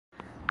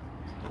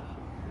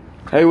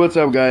Hey, what's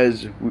up,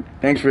 guys?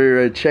 Thanks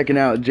for checking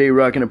out J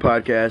Rock in the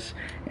podcast.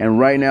 And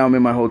right now I'm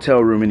in my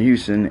hotel room in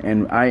Houston,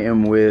 and I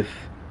am with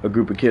a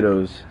group of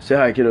kiddos. Say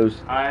hi, kiddos.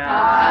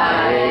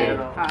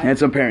 Hi. And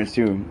some parents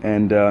too.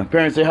 And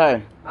parents, say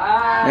hi.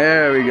 Hi.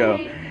 There we go.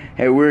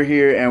 Hey, we're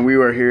here, and we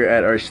were here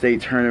at our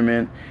state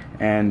tournament,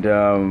 and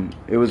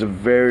it was a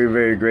very,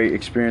 very great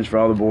experience for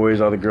all the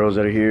boys, all the girls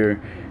that are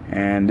here.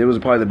 And it was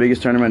probably the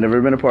biggest tournament I've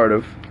ever been a part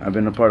of. I've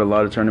been a part of a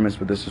lot of tournaments,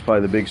 but this is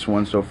probably the biggest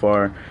one so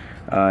far.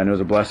 And it was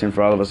a blessing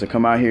for all of us to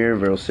come out here,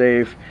 very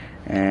safe,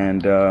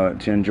 and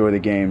to enjoy the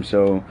game.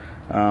 So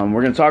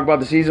we're going to talk about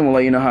the season. We'll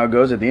let you know how it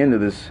goes at the end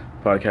of this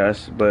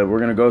podcast. But we're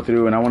going to go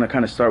through, and I want to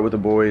kind of start with the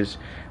boys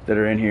that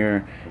are in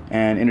here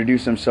and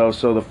introduce themselves.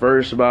 So the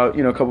first about,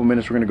 a couple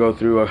minutes we're going to go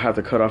through. I'll have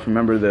to cut off.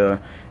 Remember, the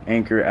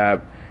Anchor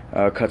app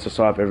cuts us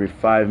off every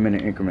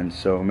 5-minute increments.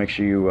 So make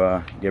sure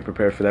you get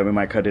prepared for that. We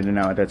might cut it in and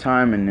out at that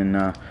time, and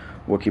then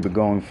we'll keep it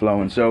going,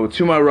 flowing. So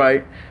to my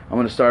right, I'm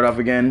going to start off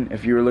again.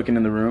 If you were looking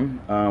in the room,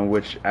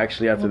 which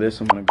actually after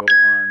this, I'm going to go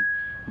on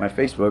my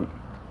Facebook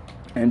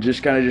and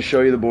just kind of just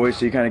show you the boys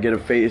so you kind of get a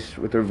face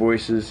with their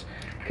voices.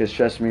 Because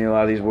trust me, a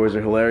lot of these boys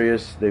are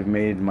hilarious. They've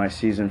made my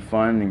season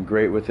fun and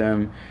great with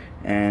them,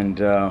 and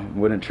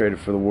wouldn't trade it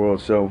for the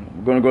world. So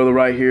we're going to go to the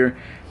right here,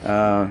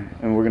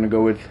 and we're going to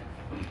go with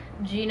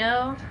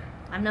Gino.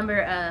 I'm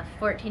number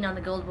 14 on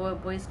the Gold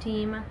Boys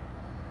team.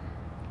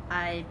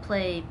 I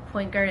play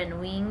point guard and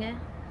wing,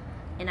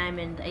 and I'm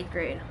in the 8th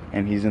grade.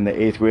 And he's in the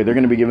 8th grade. They're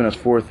going to be giving us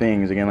 4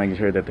 things. Again, like you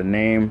heard, that the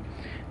name,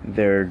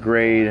 their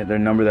grade, their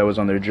number that was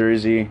on their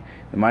jersey.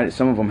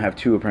 Some of them have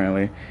 2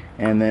 apparently,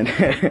 and then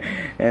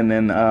and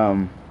then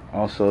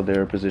also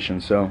their position.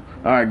 So,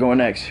 all right, going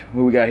next.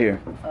 Who we got here?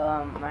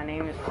 My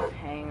name is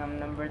Pang. I'm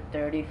number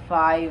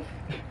 35.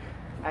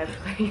 I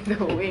play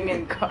the wing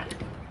and guard.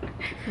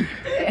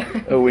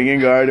 A wing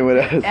and guard, and what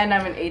else? And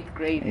I'm in 8th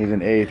grade. He's in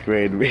 8th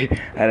grade.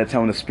 I had to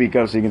tell him to speak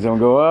up so you can tell him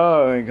go,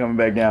 oh, and coming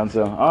back down.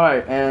 So, all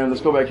right, and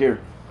let's go back here.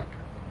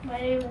 My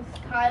name is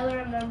Tyler.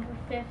 I'm number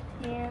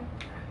 15.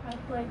 I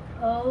play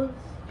pose,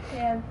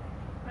 and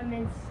I'm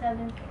in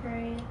 7th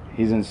grade.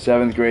 He's in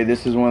 7th grade.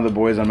 This is one of the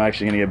boys I'm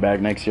actually going to get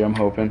back next year, I'm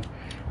hoping.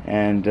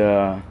 And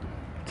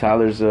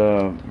Tyler's,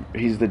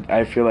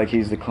 I feel like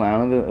he's the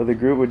clown of the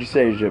group. What'd you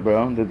say,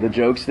 bro? The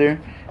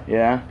jokester?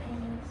 Yeah?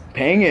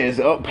 Pang is.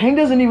 Oh, Pang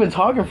doesn't even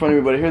talk in front of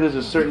me, but I hear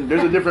there's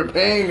a different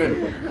Pang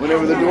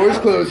whenever the doors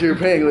close here.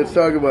 Pang, let's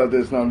talk about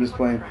this. No, I'm just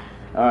playing.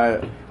 All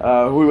right,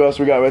 who else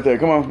we got right there?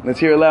 Come on, let's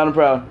hear it loud and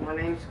proud. My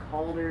name's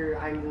Calder.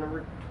 I'm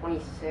number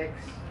 26.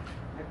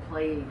 I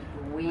play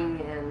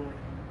wing and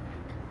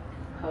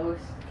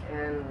post,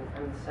 and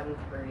I'm in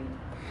 7th grade.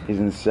 He's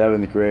in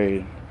 7th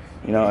grade.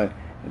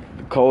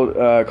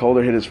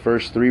 Calder hit his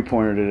first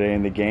 3-pointer today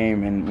in the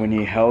game, and when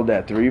he held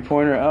that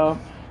 3-pointer up,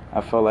 I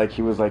felt like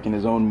he was like in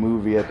his own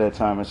movie at that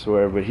time, I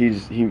swear. But you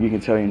can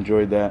tell he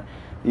enjoyed that.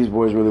 These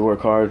boys really work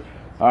hard.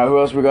 All right, who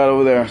else we got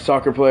over there?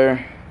 Soccer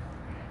player.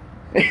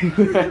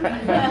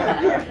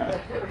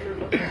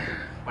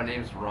 My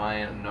name's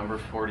Ryan. I'm number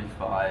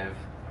 45.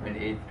 I'm in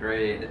 8th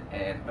grade,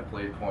 and I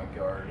play point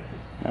guard.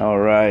 All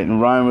right, and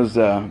Ryan was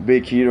a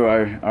big key to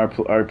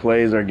our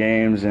plays, our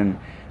games, and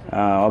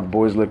all the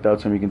boys looked up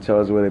to him. You can tell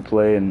us the way they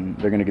play, and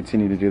they're going to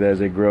continue to do that as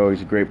they grow.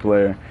 He's a great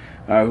player.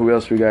 All right, who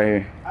else we got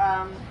here?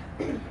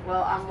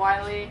 Well, I'm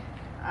Wiley.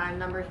 I'm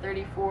number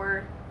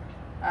 34.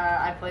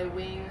 I play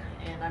wing,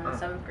 and I'm in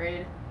 7th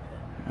grade.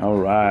 All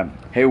right.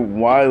 Hey,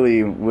 Wiley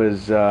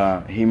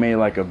he made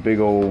like a big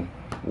old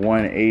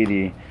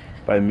 180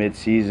 by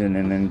mid-season,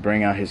 and then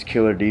bring out his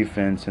killer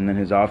defense, and then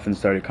his offense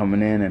started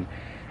coming in, and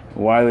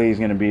Wiley is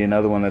going to be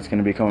another one that's going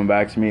to be coming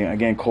back to me.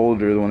 Again,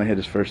 Calder, the one that hit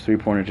his first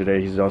 3-pointer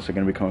today, he's also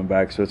going to be coming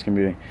back, so it's going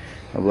to be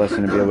a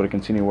blessing to be able to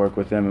continue to work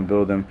with them and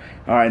build them.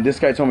 All right, this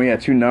guy told me he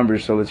had 2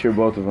 numbers, so let's hear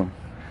both of them.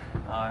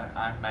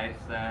 I'm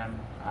Mason.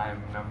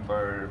 I'm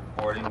number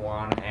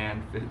 41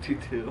 and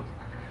 52.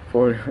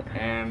 40.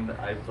 And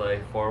I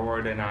play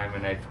forward, and I'm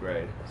in 8th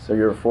grade. So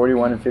you're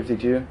 41 and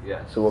 52?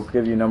 Yes. So we'll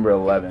give you number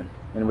 11.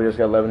 Anybody else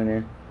got 11 in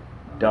here?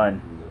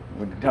 Done.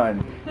 We're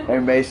done. Hey,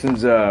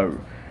 Mason's,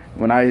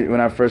 when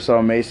I first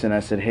saw Mason, I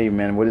said, hey,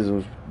 man, what is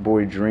this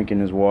boy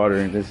drinking his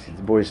water? This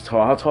boy's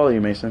tall. How tall are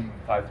you, Mason?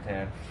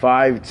 5'10".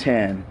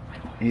 5'10".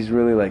 He's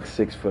really like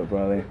 6 foot,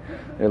 bro.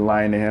 They're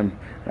lying to him.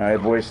 All right,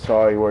 boy's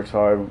tall. He works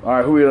hard. All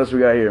right, who else we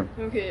got here?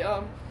 Okay,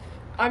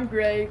 I'm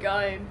Greg.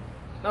 I'm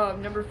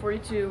number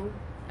 42.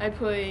 I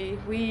play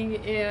wing,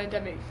 and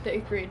I'm in the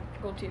 8th grade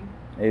gold team.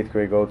 8th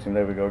grade gold team.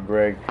 There we go,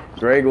 Greg.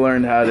 Greg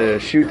learned how to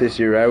shoot this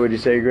year, right? Would you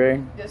say,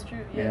 Greg? That's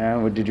true. Yeah.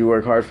 Yeah. Did you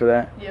work hard for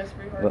that? Yes,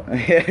 very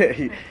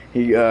hard.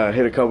 he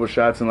hit a couple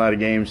shots in a lot of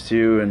games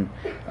too, and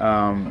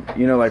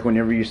like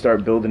whenever you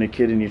start building a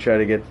kid and you try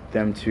to get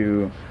them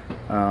to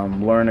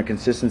learn a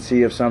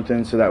consistency of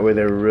something, so that way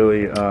they're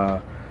really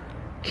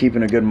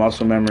keeping a good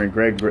muscle memory.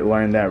 Greg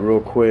learned that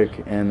real quick,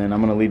 and then I'm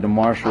going to lead to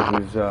Marshall,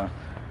 who's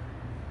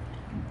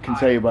can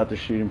tell you about the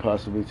shooting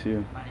possibly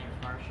too. My name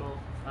is Marshall.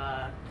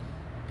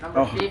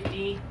 Number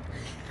 50.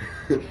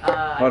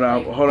 Hold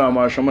on,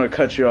 Marshall. I'm going to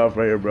cut you off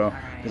right here, bro.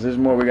 Because there's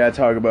more we got to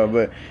talk about,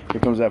 but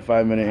here comes that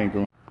 5-minute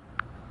increment.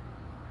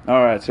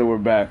 All right, so we're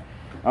back.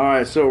 All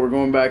right, so we're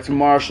going back to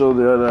Marshall,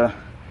 the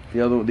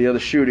other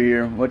shooter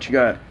here. What you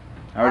got?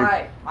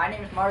 Hi, my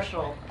name is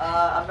Marshall.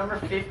 I'm number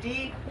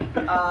 50.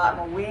 I'm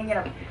a wing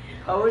and a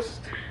post,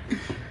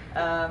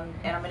 and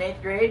I'm in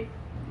 8th grade.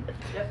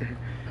 Yep.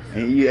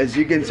 And as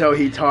you can tell,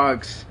 he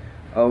talks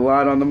a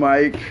lot on the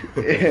mic.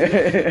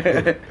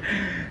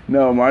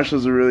 No,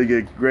 Marshall's a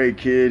really great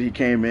kid. He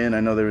came in. I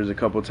know there was a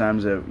couple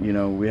times that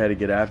we had to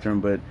get after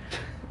him, but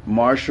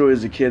Marshall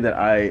is a kid that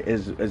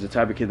is the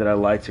type of kid that I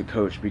like to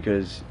coach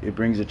because it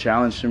brings a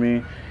challenge to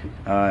me.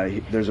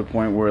 There's a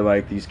point where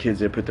like these kids,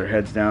 they put their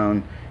heads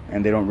down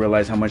and they don't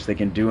realize how much they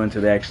can do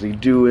until they actually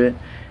do it.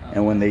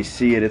 And when they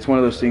see it, it's one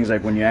of those things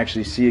like when you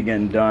actually see it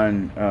getting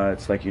done,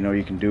 it's like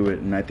you can do it.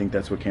 And I think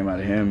that's what came out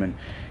of him. And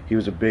he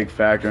was a big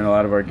factor in a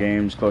lot of our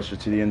games closer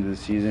to the end of the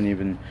season,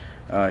 even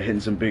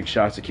hitting some big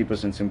shots to keep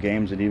us in some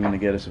games and even to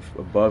get us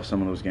above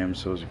some of those games.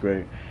 So it was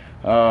great.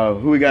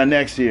 Who we got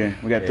next here?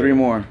 We got 3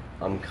 more.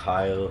 I'm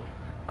Kyle.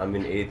 I'm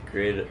in 8th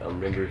grade. I'm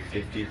number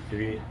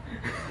 53.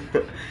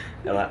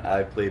 And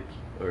I play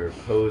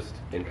post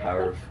and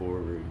power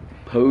forward.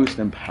 Post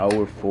and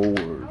power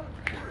forward.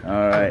 All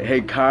right.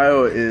 Hey,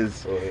 Kyle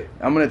is,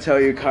 I'm going to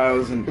tell you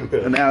Kyle's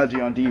analogy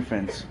on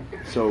defense.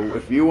 So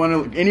if you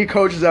want to, any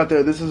coaches out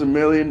there, this is $1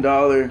 million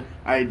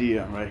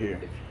idea right here.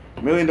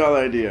 $1 million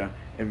idea.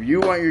 If you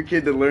want your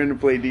kid to learn to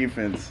play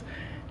defense,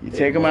 you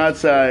take them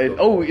outside.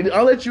 Oh,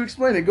 I'll let you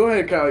explain it. Go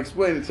ahead, Kyle.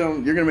 Explain it. Tell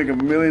them you're going to make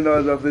 $1 million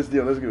off this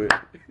deal. Let's do it.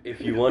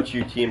 If you want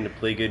your team to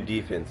play good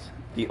defense,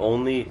 the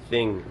only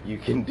thing you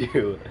can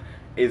do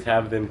is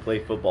have them play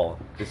football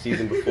the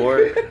season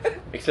before.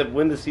 Except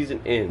when the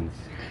season ends,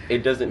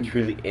 it doesn't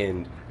truly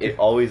end. It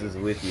always is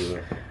with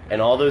you.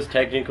 And all those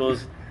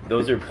technicals,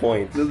 those are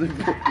points.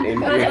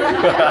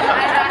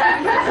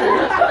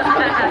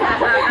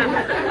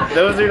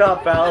 Those are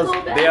not fouls.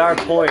 They are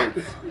points.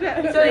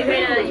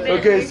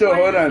 Okay, so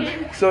hold on.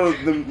 So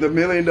the $1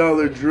 million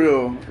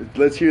drill.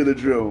 Let's hear the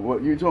drill.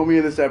 What you told me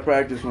this at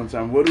practice one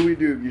time. What do we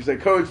do? You said,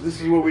 Coach,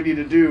 this is what we need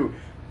to do.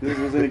 This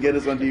was going to get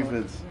us on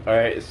defense. All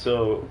right,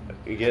 so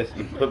I guess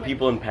you put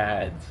people in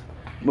pads.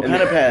 What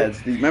kind of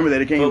pads? Remember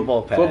that it came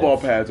football pads. Football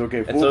pads.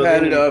 Okay, full so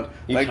padded up.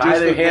 You like tie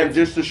their hands.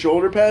 Just the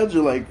shoulder pads,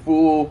 or like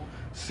full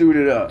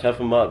suited up. Tough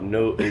them up.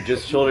 No,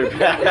 just shoulder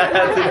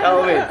pads and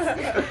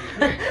helmets.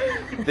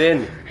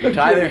 Then you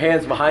tie their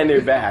hands behind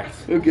their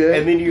backs. Okay.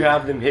 And then you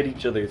have them hit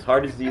each other as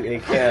hard as they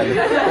can.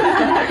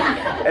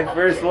 And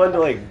first one to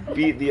like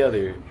beat the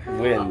other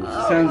wins.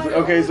 Sounds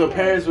okay. So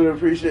parents would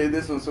appreciate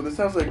this one. So this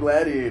sounds like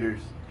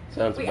gladiators.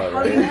 Sounds about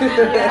right.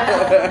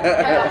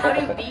 How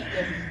do you beat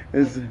them?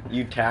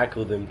 You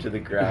tackle them to the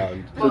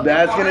ground. So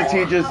that's gonna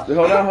teach us.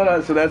 Hold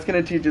on. So that's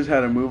gonna teach us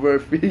how to move our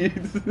feet.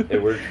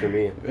 It worked for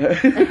me.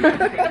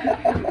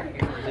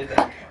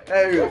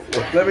 Hey,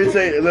 let me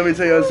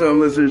tell you something,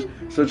 listeners.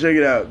 So check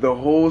it out. The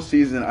whole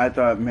season, I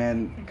thought,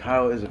 man,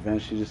 Kyle is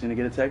eventually just gonna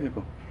get a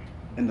technical,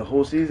 and the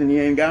whole season he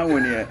ain't got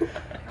one yet.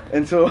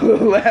 Until the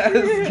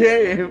last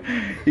game,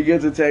 he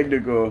gets a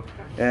technical,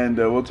 and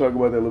we'll talk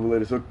about that a little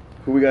later. So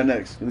who we got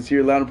next? Let's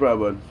hear it loud and proud,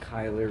 bud.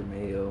 Kyler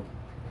Mayo.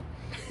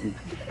 You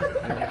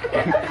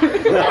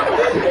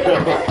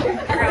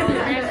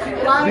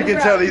can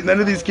tell none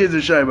of these kids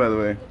are shy, by the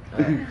way.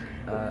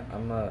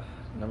 I'm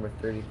number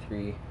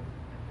 33,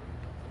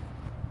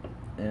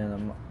 and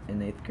I'm in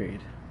 8th grade.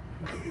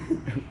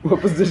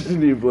 What position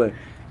do you play?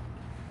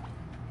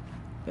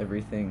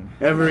 Everything.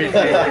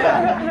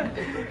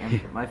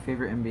 My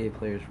favorite NBA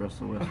player is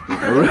Russell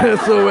Westbrook.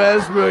 Russell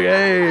Westbrook,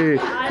 hey.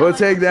 We'll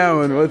take that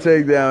one. All right,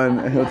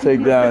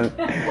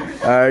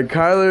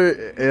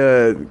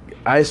 Kyler,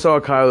 I saw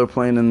Kyler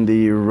playing in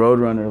the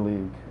Roadrunner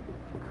League.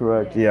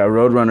 Correct, yeah,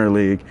 Roadrunner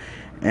League.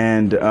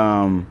 And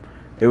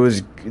it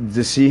was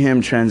to see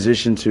him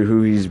transition to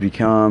who he's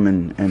become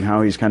and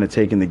how he's kind of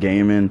taken the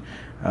game in.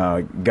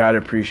 Gotta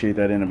appreciate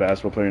that in a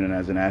basketball player and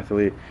as an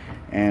athlete.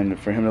 And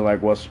for him to like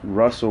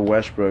Russell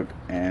Westbrook,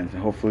 and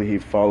hopefully he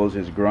follows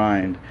his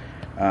grind,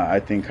 I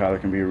think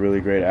Kyler can be a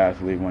really great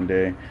athlete one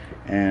day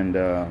and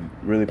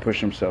really push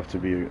himself to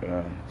be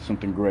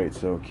something great.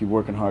 So keep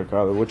working hard,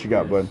 Kyler. What you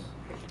got, bud?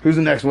 Who's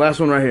the next one? Last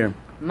one right here.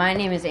 My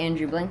name is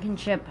Andrew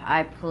Blankenship.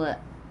 I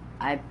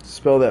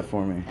spell that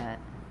for me.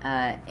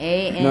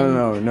 A-N...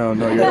 No,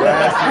 your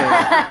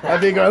last name. I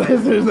think our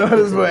listeners know how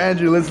to spell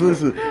Andrew. Let's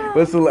listen. How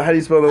do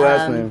you spell the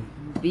last name?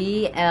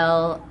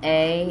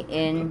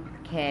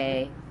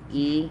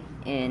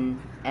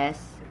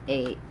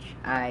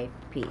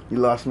 B-L-A-N-K-E-N-S-H-I-P. You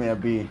lost me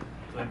at B.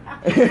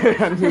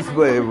 I'm just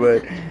playing,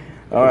 but...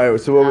 Alright,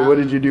 so what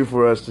did you do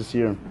for us this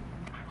year?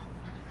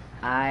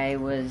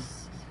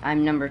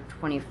 I'm number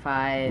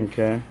 25.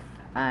 Okay.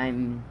 I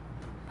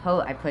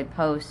play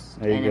post,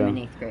 and I'm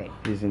in 8th grade.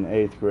 He's in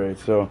 8th grade.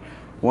 So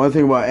one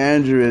thing about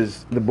Andrew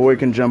is the boy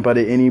can jump out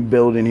of any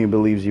building he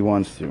believes he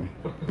wants to.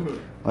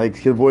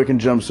 Like, the boy can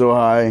jump so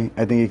high,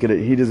 I think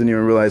he doesn't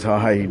even realize how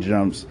high he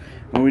jumps.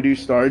 When we do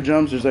star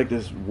jumps, there's like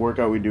this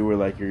workout we do where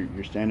like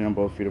you're standing on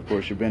both feet, of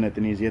course, you're bent at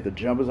the knees, you have to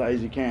jump as high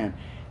as you can,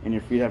 and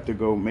your feet have to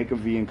go make a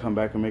V and come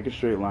back and make a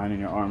straight line, and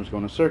your arms go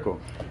in a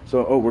circle.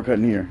 So, we're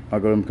cutting here. I'll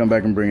go and come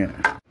back and bring it.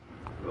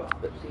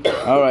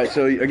 All right,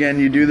 so again,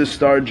 you do the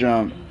star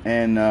jump,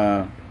 and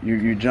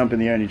you jump in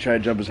the air, and you try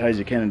to jump as high as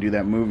you can and do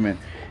that movement.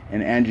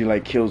 And Andrew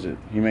like kills it.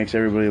 He makes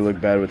everybody look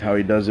bad with how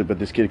he does it, but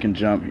this kid can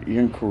jump. You're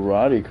in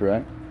karate,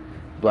 correct?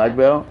 Black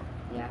belt?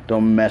 Yeah.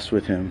 Don't mess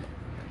with him.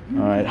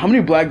 All right. How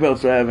many black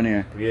belts do I have in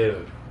here? Yeah.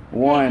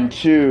 1,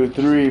 2,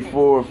 3,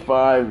 4,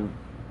 5.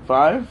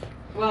 5?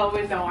 Well,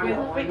 if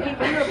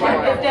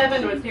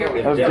Devin was here,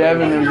 If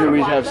Devin was here,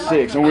 we'd have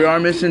 6. And we are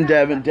missing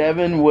Devin.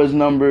 Devin was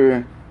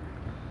number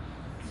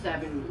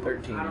 7.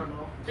 13. I don't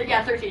know.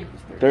 Yeah, 13.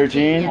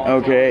 13?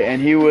 Okay, and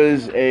he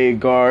was a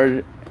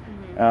guard.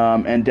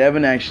 And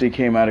Devin actually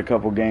came out a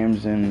couple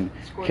games and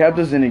kept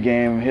us in the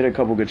game, hit a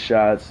couple good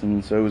shots,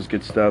 and so it was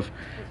good stuff.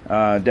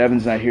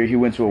 Devin's not here. He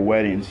went to a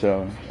wedding,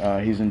 so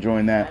he's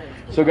enjoying that.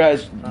 So,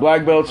 guys,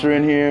 black belts are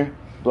in here.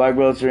 Black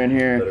belts are in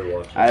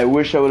here. I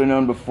wish I would have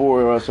known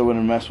before, or else I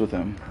wouldn't have messed with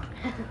them.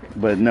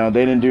 But no,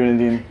 they didn't do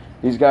anything.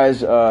 These guys,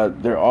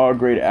 they're all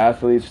great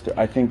athletes.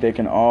 I think they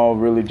can all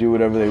really do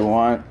whatever they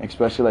want,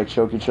 especially like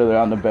choke each other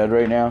out in the bed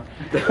right now.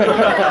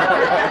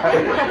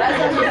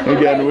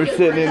 Again, we're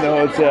sitting in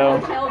the hotel.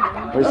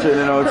 We're sitting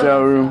in a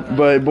hotel room.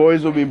 But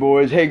boys will be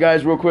boys. Hey,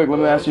 guys, real quick, let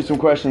me ask you some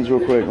questions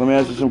real quick.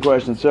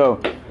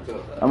 So,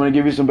 I'm going to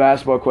give you some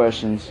basketball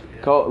questions.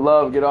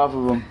 Love, get off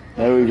of them.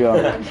 There we go.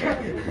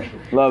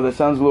 Love, that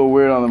sounds a little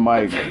weird on the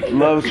mic.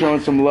 Love showing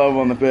some love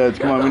on the beds.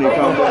 Come on, we need to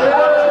come back.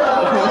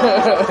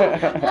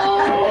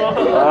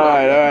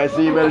 All right.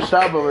 So you better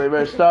stop over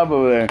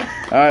there.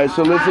 All right,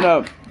 so listen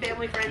up.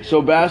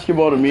 So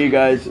basketball to me,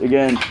 guys,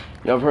 again,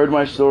 y'all have heard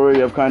my story.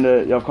 Y'all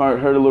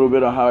heard a little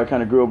bit of how I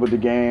kind of grew up with the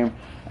game.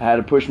 I had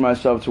to push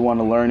myself to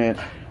want to learn it.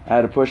 I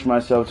had to push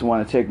myself to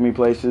want to take me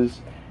places.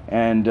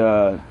 And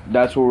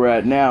that's where we're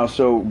at now.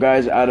 So,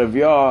 guys, out of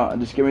y'all,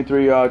 just give me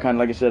 3 of y'all. Kind of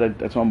like I said, I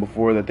told them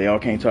before that they all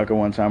can't talk at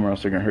one time or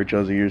else they're going to hurt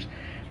y'all's ears.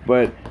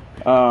 But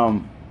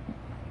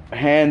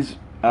hands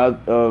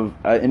out of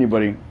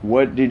anybody,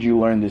 what did you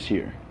learn this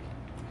year?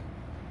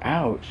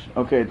 Ouch.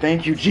 Okay,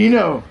 thank you.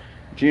 Gino,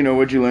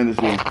 what'd you learn this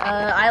year?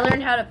 I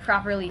learned how to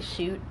properly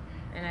shoot,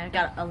 and I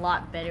got a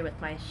lot better with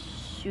my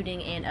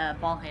shooting and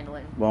ball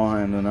handling. Ball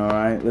handling, all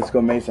right. Let's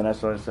go, Mason. I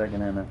saw a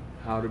second hand.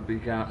 How to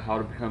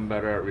become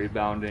better at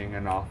rebounding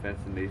and offense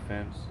and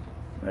defense.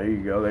 There you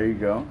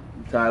go.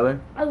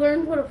 Tyler? I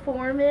learned what a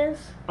form is.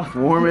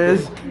 Form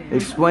is?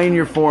 Explain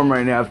your form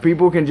right now. If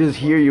people can just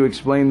hear you,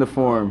 explain the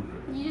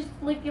form. You just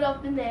flick it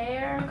up in the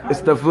air. It's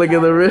the flick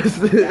of the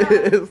wrist.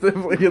 It's the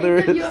flick of the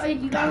wrist. You gotta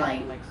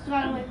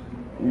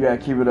You gotta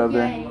keep it up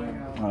there.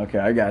 yeah. Okay,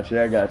 I got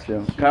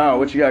you. Kyle,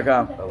 what you got,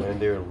 Kyle? I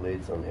learned there are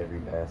lids on every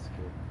basket.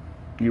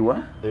 You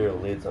what? There are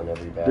lids on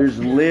every basket. There's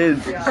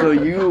lids. So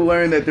you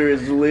learned that there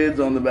is lids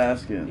on the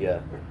basket. Yeah.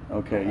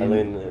 Okay. I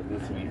learned that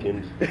this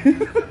weekend.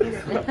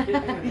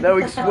 Now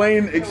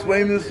explain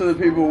this to the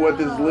people what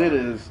this lid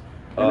is.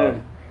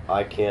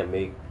 I can't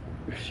make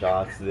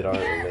shots that aren't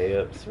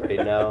layups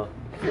right now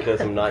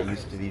because I'm not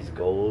used to these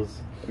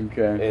goals.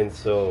 Okay. And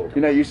so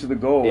you're not used to the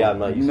goal. Yeah, I'm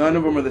not used. None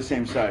of them are the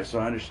same size, so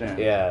I understand.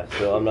 Yeah,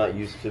 so I'm not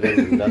used to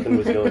them. Nothing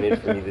was going in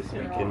for me this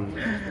weekend.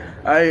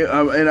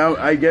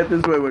 I get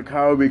this way with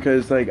Kyle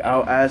because like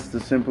I'll ask the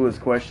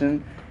simplest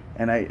question,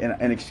 and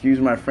excuse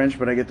my French,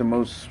 but I get the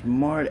most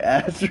smart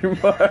ass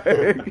remark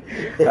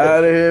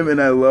out of him,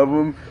 and I love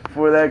him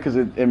for that because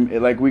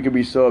it like we could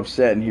be so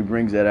upset and he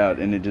brings that out,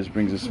 and it just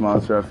brings a smile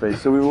to our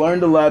face. So we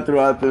learned a lot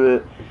throughout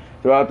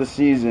the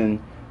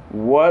season.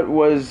 What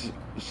was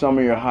some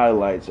of your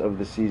highlights of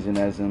the season,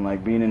 as in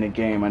like being in a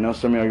game? I know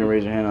some of y'all can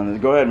raise your hand on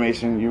this. Go ahead,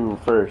 Mason. You were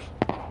first.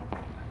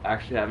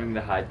 Actually having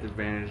the height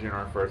advantage in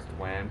our first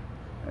win.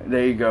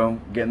 There you go.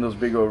 Getting those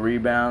big old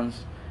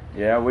rebounds.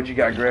 Yeah, what you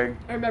got, Greg?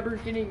 I remember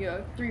getting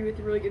a 3 with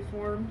really good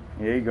form.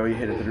 There you go. You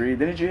hit a 3.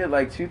 Didn't you hit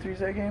like 2 threes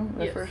that game?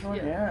 That Yes, first one?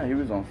 yeah. Yeah, he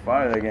was on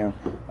fire that game.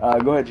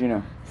 Go ahead,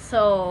 Gino.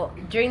 So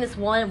during this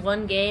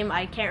one game,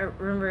 I can't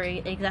remember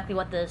exactly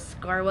what the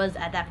score was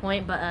at that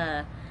point,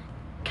 but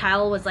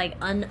Kyle was like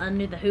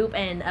under the hoop,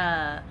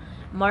 and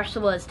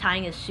Marshall was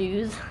tying his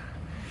shoes,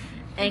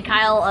 and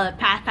Kyle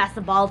passed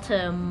the ball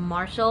to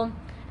Marshall,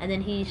 and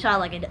then he shot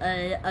like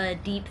a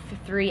deep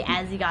 3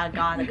 as he got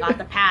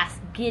the pass,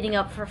 getting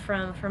up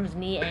from his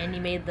knee, and he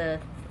made the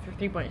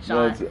 3-point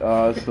shot. That's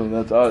awesome.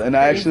 And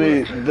I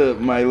actually,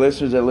 my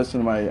listeners that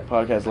listened to my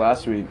podcast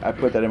last week, I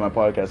put that in my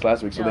podcast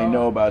last week, so they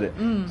know about it.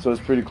 So it's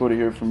pretty cool to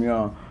hear from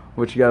y'all.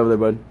 What you got over there,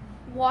 bud?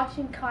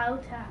 Watching Kyle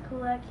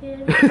tackle that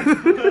kid.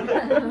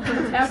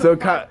 So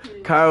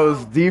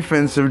Kyle's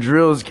defensive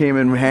drills came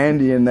in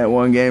handy in that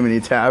one game, and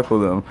he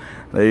tackled them.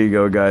 There you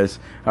go, guys.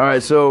 All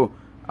right, so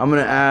I'm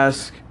going to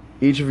ask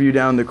each of you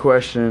down the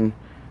question.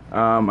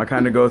 I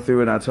kind of go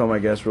through it, and I tell my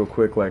guests real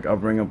quick, like, I'll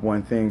bring up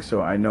one thing.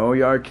 So I know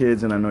y'all are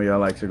kids, and I know y'all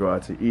like to go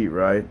out to eat,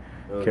 right?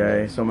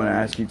 Okay, so I'm going to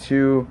ask you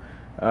 2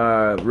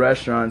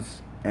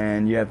 restaurants,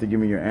 and you have to give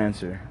me your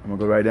answer. I'm going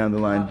to go right down the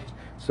line.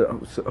 So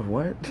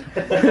what?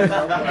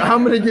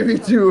 I'm going to give you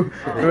 2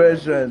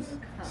 restaurants.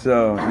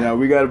 So, now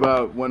we got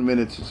about 1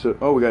 minute.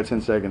 We got 10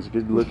 seconds.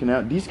 Good looking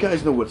out. These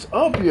guys know what's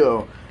up,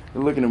 yo.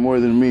 They're looking at more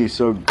than me.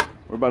 So,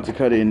 we're about to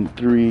cut it in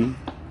 3,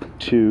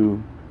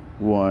 2,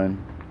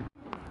 1.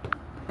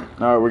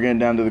 All right, we're getting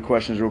down to the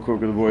questions real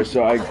quick with the boys.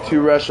 So, 2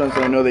 restaurants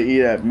that I know they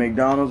eat at: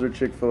 McDonald's or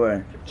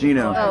Chick-fil-A.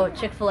 Gino. Oh,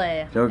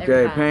 Chick-fil-A.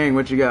 Okay, Pang,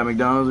 what you got?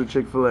 McDonald's or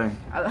Chick-fil-A?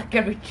 I like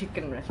every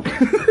chicken restaurant.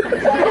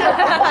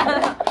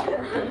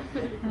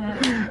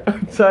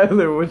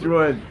 Tyler, which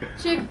one?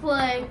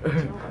 Chick-fil-A.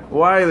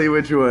 Wiley,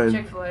 which one?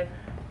 Chick-fil-A.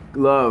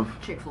 Love.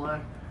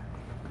 Chick-fil-A.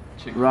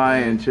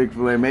 Ryan,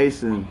 Chick-fil-A.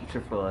 Mason.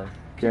 Chick-fil-A.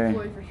 Okay.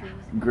 Chick-fil-A for sure.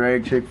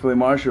 Greg, Chick-fil-A.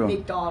 Marshall.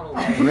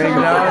 McDonald's.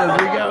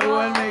 McDonald's. We got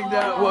one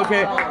McDonald's. Well,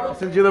 okay,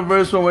 since you're the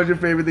first one, what's your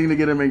favorite thing to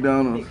get at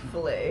McDonald's?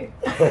 Chick-fil-A.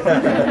 A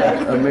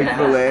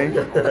McFilet.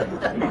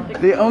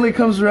 They only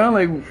comes around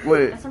like what?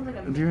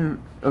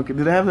 Okay,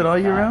 do they have that all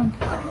year round?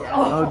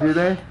 Oh, do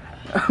they?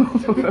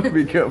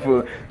 Be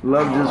careful.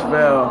 Love just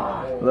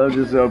fell. Love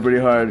just fell pretty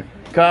hard.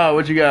 Kyle,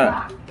 what you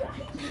got?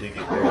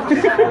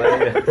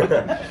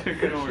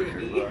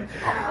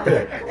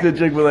 Good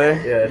Chick-fil-A.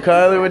 Yeah.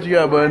 Kyler, what you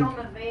got, bud?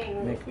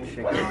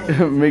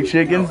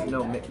 McChickens?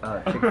 No,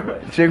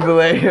 Chick-fil-A.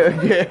 Chick-fil-A.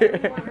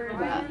 Okay.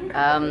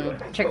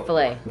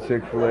 Chick-fil-A.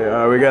 Chick-fil-A.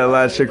 All right, we got a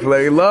lot of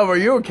Chick-fil-A. Love, are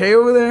you okay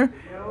over there?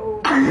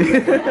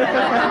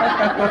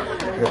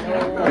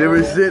 They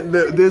were sitting.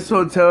 This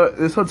hotel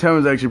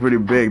is actually pretty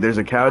big. There's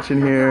a couch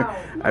in here.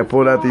 I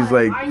pulled out these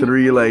like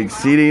 3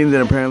 seatings,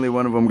 and apparently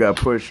one of them got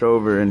pushed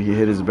over and he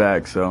hit his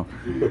back. So,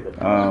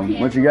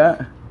 what you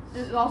got?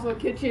 There's also a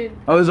kitchen.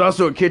 Oh, there's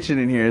also a kitchen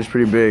in here. It's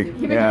pretty big.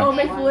 Yeah. Oh,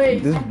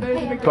 McFilet. This is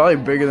probably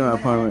bigger than my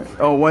apartment.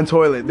 Oh, 1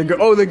 toilet. The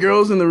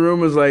girls in the room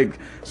was like,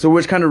 so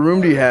which kind of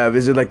room do you have?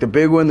 Is it like the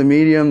big one, the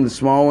medium, the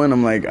small one?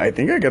 I'm like, I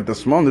think I got the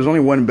small one. There's only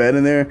 1 bed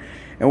in there.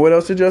 And what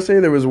else did y'all say?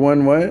 There was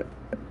 1 what?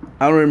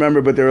 I don't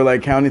remember, but they were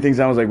like counting things.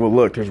 I was like, well,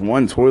 look, there's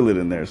 1 toilet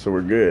in there, so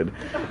we're good.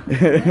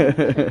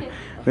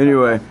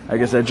 Anyway, I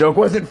guess that joke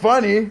wasn't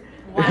funny.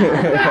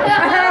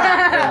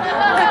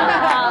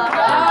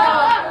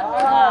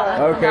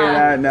 Okay,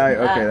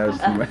 okay, that was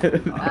too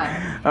bad.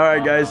 All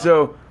right, guys,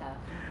 so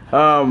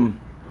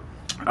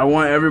I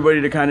want everybody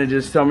to kind of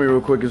just tell me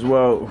real quick as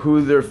well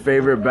who their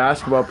favorite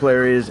basketball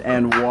player is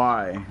and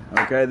why.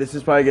 Okay, this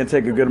is probably going to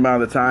take a good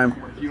amount of time.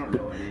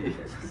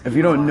 If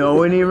you don't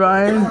know any,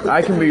 Ryan,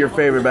 I can be your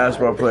favorite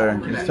basketball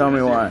player. Just tell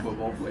me why.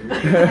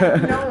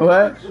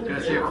 What?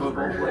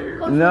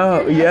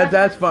 No, yeah,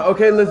 that's fine.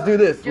 Okay, let's do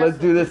this. Let's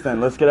do this then.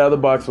 Let's get out of the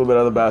box a little bit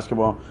out of the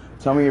basketball.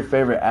 Tell me your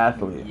favorite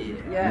athlete.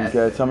 Yes.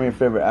 Okay, tell me your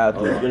favorite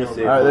athlete. I was gonna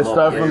say all right, let's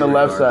start from the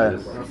left side.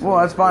 regardless. Well,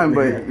 that's fine,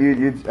 but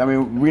I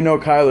mean, we know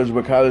Kyler's,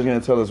 but Kyler's gonna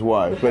tell us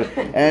why. But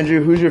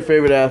Andrew, who's your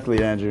favorite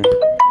athlete, Andrew?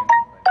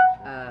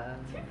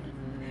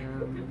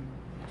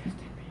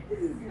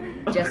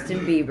 Justin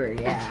Bieber,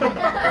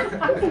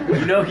 yeah.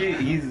 You know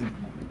he's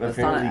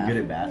apparently good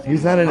at basketball.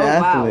 He's not an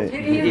athlete.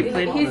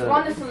 He's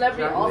won the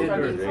Celebrity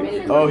All-Star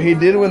Games. Oh, he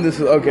did win this.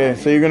 Okay,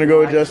 so you're gonna go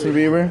with Justin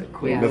Bieber?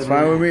 That's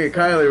fine with me.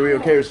 Kyler, are we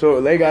okay?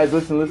 So, hey guys,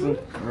 listen.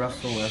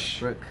 Russell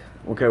Westbrook.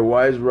 Okay,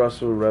 why is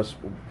Russell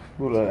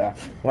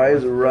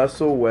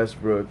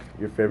Westbrook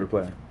your favorite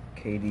player?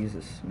 KD's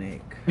a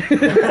snake.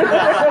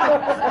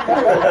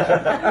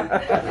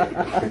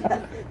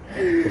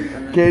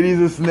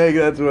 KD's a snake.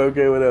 That's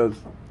okay. What else?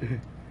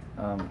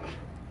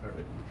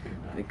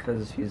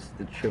 Because he's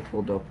the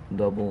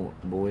triple-double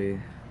boy.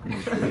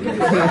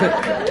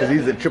 Because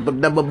he's a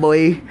triple-double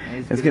boy.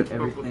 He's That's good good.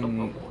 at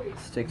everything. He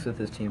sticks with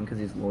his team because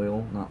he's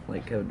loyal, not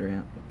like Kevin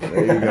Durant.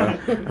 There you go.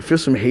 I feel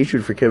some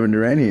hatred for Kevin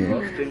Durant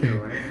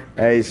here.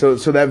 Hey, so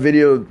that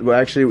video, well,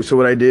 actually, so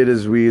what I did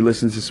is we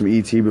listened to some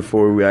ET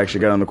before we actually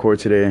got on the court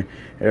today,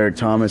 Eric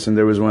Thomas, and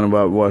there was one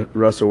about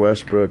Russell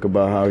Westbrook,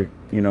 about how,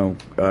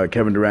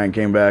 Kevin Durant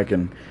came back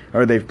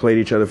or they've played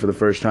each other for the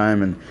first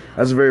time, and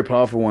that's a very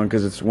powerful one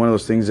because it's one of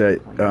those things that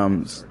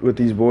with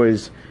these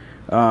boys,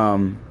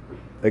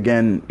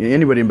 again,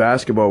 anybody in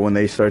basketball, when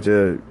they start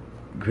to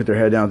put their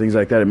head down, things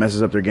like that, it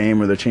messes up their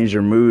game or they change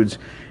their moods,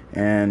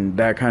 and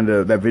that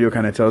video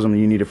kind of tells them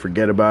you need to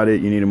forget about it,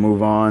 you need to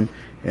move on,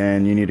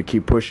 and you need to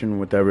keep pushing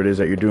whatever it is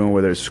that you're doing,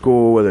 whether it's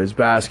school, whether it's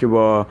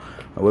basketball,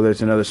 whether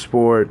it's another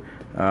sport,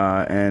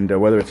 and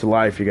whether it's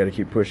life, you got to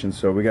keep pushing.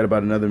 So we got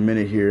about another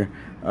minute here.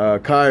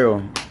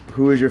 Kyle,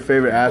 who is your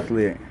favorite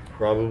athlete?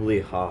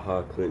 Probably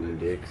Clinton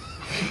Dix.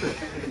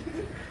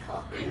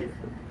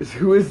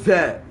 Who is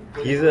that?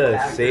 He's a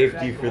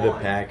safety for the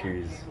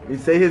Packers. You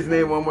say his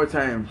name one more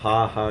time.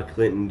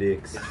 Clinton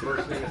Dix.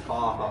 First name is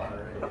Ha.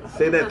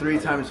 Say that 3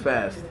 times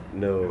fast.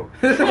 No.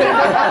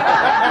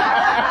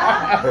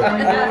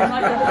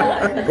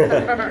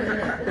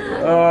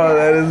 Oh,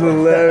 that is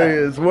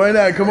hilarious. Why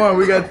not? Come on,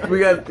 we got.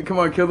 Come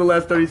on, kill the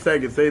last 30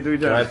 seconds. Say it 3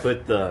 times. Can I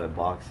put the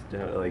box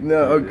down?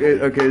 No,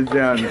 okay, it's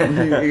down.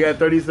 You got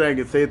 30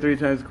 seconds. Say it 3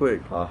 times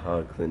quick.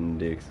 Clinton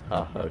Dix.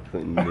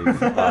 Clinton Dix.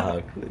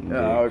 Clinton Dix.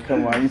 Oh,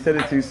 come on. You said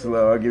it too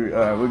slow.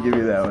 We'll give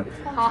you that one.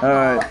 All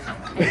right.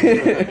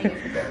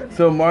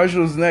 So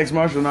Marshall's next.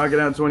 Marshall, knock it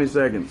out in 20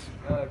 seconds.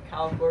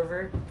 Kyle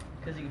Korver,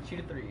 because he can shoot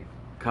a 3.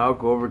 Kyle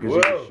Korver, because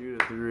he can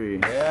shoot a 3.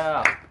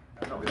 Yeah.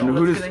 And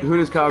who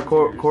does Kyle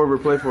Korver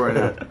play for right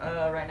now?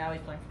 Right now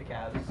he's playing for the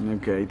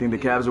Cavs. Okay, you think the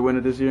Cavs will win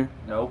it this year?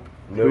 Nope.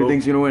 Who do you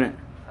think's gonna win it?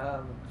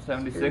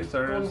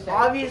 76ers.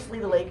 Obviously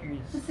the Lakers.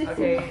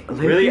 Okay.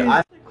 Really?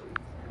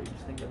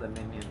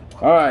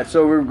 All right,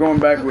 so we're going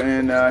back,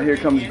 and here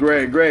comes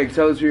Greg. Greg,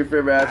 tell us who your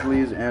favorite athlete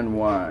is and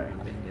why.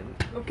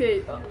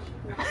 Okay.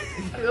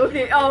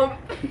 Okay.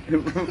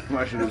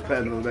 Marsha just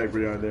patting on the back for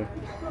you out there.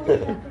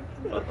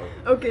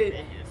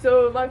 Okay.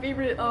 So my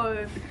favorite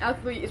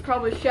athlete is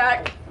probably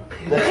Shaq.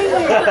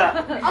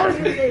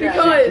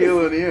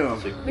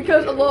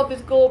 Because I love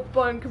his Gold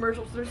Bond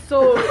commercials. They're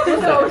so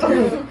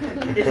true.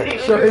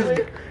 So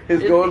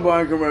his Gold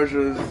Bond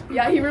commercials.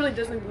 Yeah, he really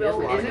does look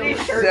well. Isn't he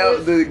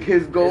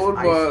His Gold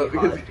Bond.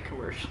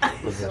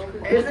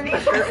 Isn't he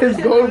shirtless? His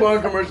Gold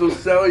Bond commercials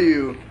sell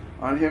you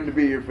on him to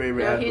be your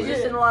favorite athlete. He's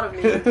just in a lot of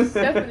memes.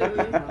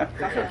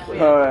 Definitely.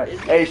 All right.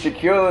 Hey,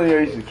 Shaquille in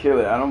here used to kill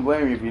it. I don't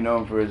blame you if you know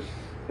him for his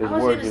I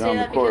was work going to on say the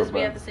that court. because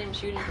we have the same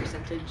shooting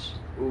percentage.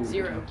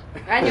 0.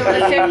 And they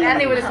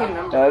would have seen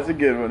numbers. That's a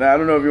good one. I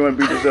don't know if you want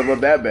to beat yourself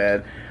up that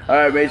bad. All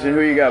right, Mason,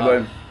 who you got,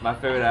 bud? My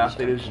favorite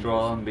athlete is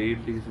Joel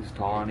Embiid because he's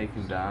tall and he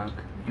can dunk.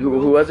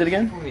 Who was it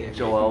again?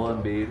 Joel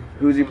Embiid.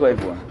 Who's he play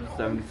for?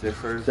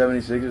 76ers.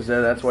 76ers.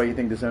 That's why you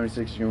think the 76ers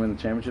are going to win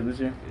the championship this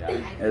year? Yeah.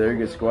 Yeah, they're a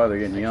good squad. They're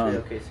getting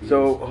young.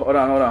 So, hold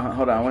on.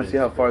 I want to see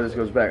how far this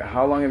goes back.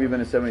 How long have you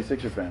been a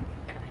 76er fan?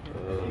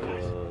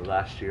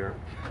 Last year.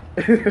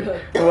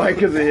 Why,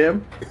 because of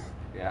him?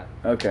 Yeah.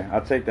 Okay,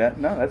 I'll take that.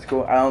 No, that's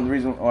cool. The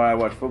reason why I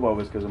watched football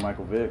was because of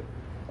Michael Vick.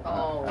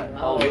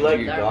 You like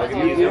your dog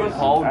abuse?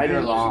 I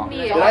didn't.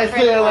 Did I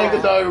say I like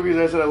the dog abuse?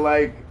 I said I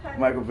like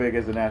Michael Vick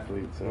as an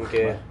athlete. So.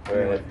 Okay.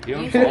 Alright.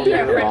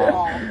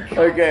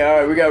 Okay, all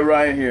right. We got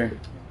Ryan here.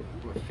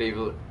 My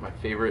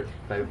favorite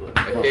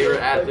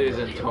athlete is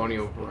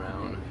Antonio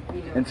Brown.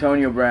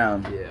 Antonio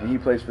Brown. Yeah. And he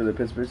plays for the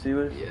Pittsburgh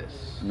Steelers?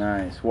 Yes.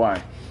 Nice.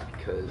 Why?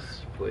 Because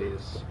he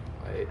plays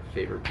my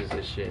favorite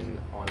position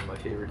on my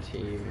favorite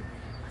team.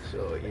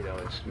 So, it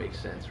just makes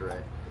sense,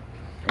 right?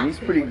 And he's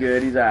pretty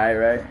good. He's alright,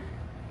 right?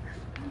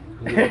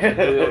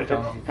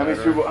 How many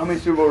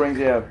Super Bowl rings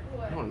do you have?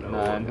 I don't know.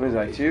 9. What is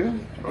that, 2?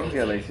 I think you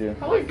got like 2.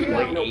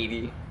 Like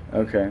 80.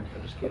 Okay. I'm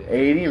just kidding.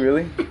 80,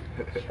 really?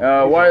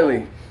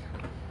 Wiley,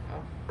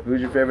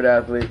 who's your favorite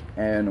athlete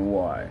and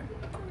why?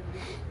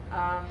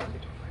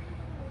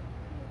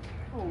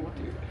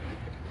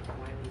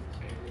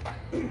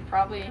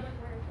 Probably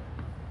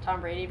Tom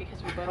Brady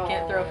because we both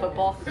can't throw a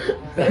football.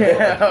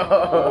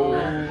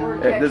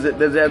 Does it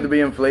have to be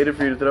inflated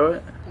for you to throw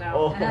it?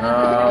 No.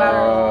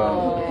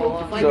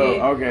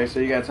 So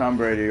you got Tom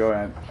Brady. Go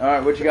ahead. All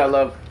right, what you got,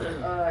 love?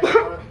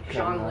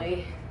 Sean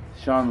Lee.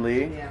 Sean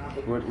Lee. Yeah.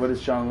 What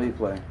does Sean Lee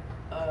play?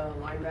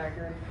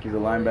 Linebacker. He's a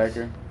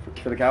linebacker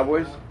for the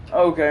Cowboys.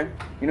 Oh, okay.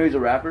 You know he's a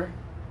rapper.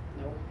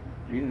 Nope.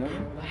 You didn't know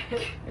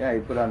that? Yeah, he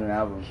put out an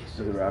album. He's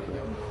a rapper.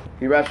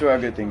 He raps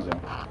about good things though.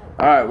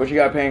 All right, what you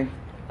got, Ping?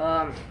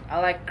 I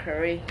like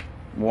Curry.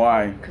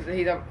 Why? Because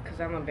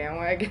I'm a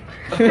bandwagon.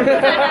 Because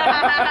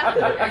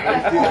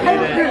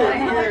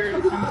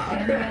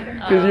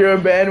you're a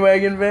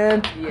bandwagon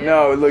fan? Yeah.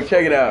 No, look,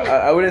 check it out.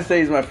 I wouldn't say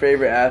he's my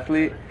favorite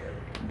athlete,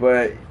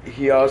 but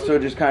he also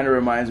just kind of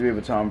reminds me of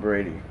a Tom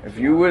Brady. If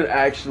you would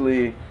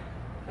actually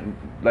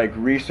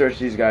research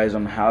these guys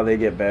on how they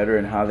get better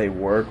and how they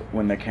work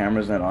when the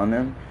camera's not on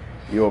them,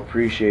 you'll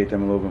appreciate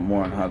them a little bit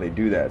more on how they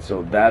do that.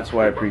 So that's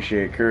why I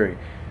appreciate Curry.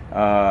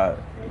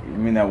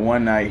 That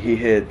one night he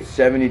hit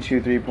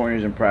 72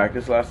 3-pointers in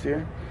practice last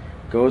year,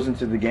 goes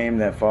into the game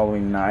that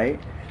following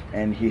night,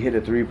 and he hit a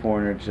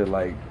 3-pointer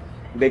to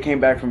they came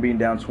back from being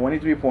down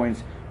 23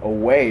 points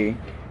away,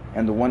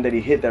 and the one that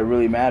he hit that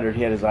really mattered,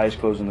 he had his eyes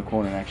closed in the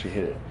corner and actually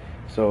hit it.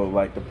 So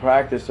the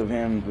practice of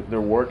him, their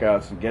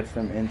workouts gets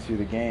them into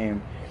the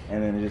game,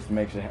 and then it just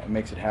makes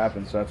it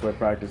happen. So that's why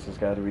practice has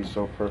got to be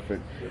so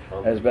perfect,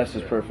 as best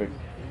as perfect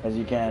as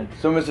you can.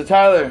 So, Mr.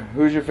 Tyler,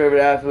 who's your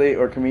favorite athlete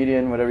or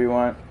comedian, whatever you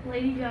want?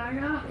 Lady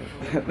Gaga.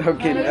 I'm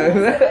kidding.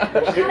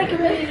 She's not a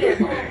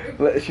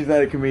comedian. She's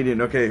not a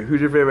comedian. Okay, who's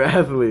your favorite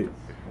athlete?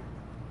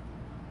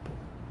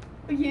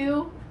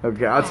 You.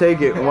 Okay, I'll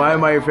take it. Why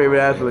am I your favorite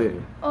athlete?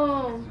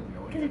 Are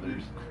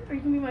you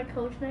gonna be my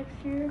coach next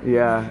year?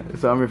 Yeah,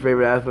 so I'm your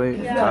favorite athlete?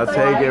 Yeah. I'll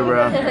take it,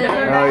 bro.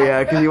 Oh,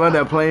 yeah, because you want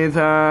that playing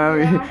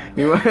time.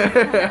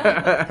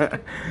 Yeah.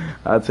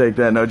 I'll take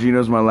that. No,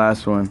 Gino's my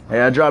last one.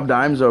 Hey, I drop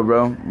dimes, though,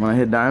 bro. When I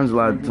hit dimes,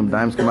 some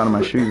dimes come out of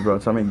my shoes, bro.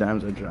 Tell me how many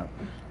dimes I drop.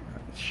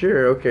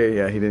 Sure, okay.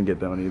 Yeah, he didn't get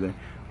that one either.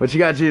 What you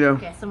got, Gino?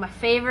 Okay, so my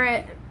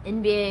favorite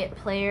NBA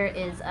player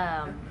is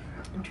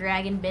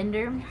Dragon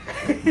Bender.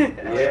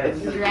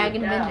 Yes.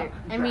 Dragon Bender.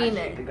 I mean,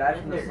 The guy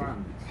from the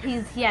Suns.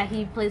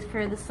 he plays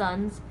for the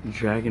Suns.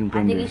 Dragon I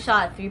think Bender. he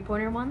shot a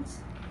 3-pointer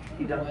once.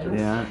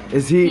 Yeah.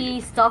 Is he? He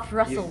stuffed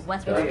Russell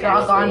Westbrook.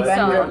 Dragon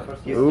Bender.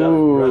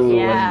 Ooh,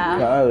 Yeah.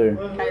 Tyler.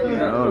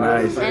 Oh,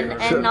 nice.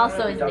 And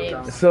also his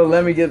name. So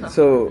let me get.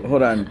 So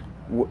hold on.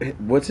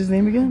 What's his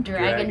name again?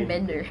 Dragon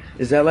Bender.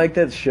 Is that like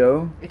that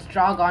show? It's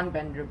Dragon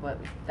Bender, but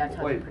that's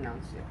how you Wait.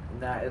 pronounce it.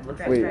 Nah, it looks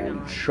like Wait, Dragon.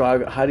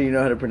 how do you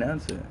know how to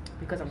pronounce it?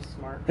 Because I'm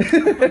smart.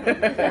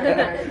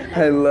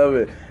 I love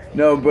it.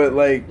 No, but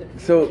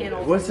so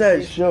what's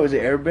that show? Is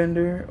it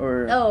Airbender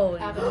or? Oh,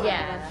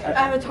 yeah.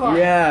 Avatar.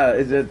 Yeah,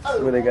 is it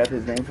where they got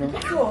his name from? I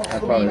I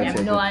probably have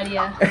take no it.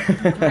 idea.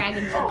 Dragon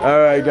Bender. All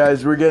right,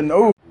 guys, we're getting.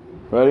 Oh,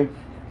 ready?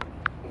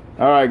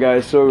 All right,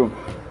 guys. So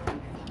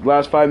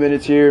last 5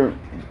 minutes here.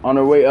 On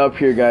our way up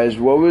here, guys.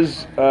 What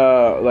was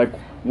like?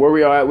 Where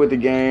we all at with the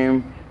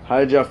game? How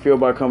did y'all feel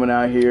about coming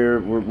out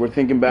here? We're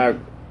thinking back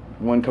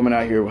when coming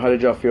out here. How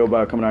did y'all feel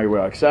about coming out here? Were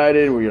y'all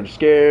excited? Were you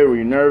scared? Were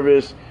you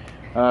nervous?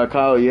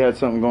 Kyle, you had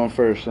something going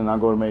first, and I'll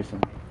go to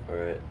Mason. All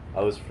right. I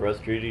was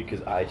frustrated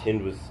because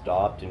I-10 was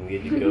stopped and we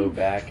had to go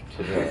back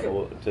to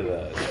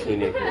the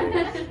scenic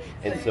road,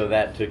 and so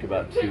that took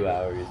about 2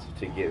 hours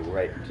to get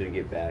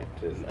back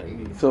to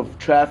 90. So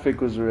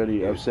traffic was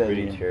already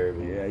upsetting. Pretty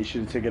terrible. Yeah, you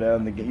should have taken it out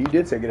in the game. You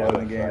did take it out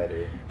in the game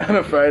Friday. on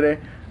a Friday.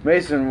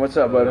 Mason, what's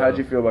up, bud? How'd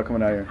you feel about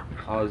coming out here?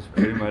 I was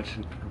pretty much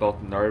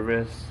both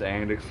nervous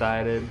and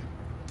excited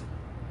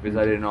because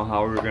I didn't know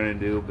how we were going to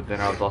do, but then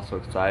I was also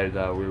excited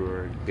that we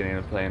were getting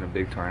to play in a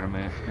big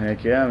tournament.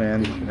 Heck yeah,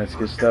 man. That's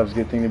good stuff. It's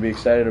a good thing to be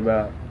excited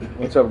about.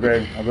 What's up,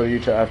 Greg? I'll go to you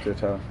after,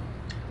 Tyler.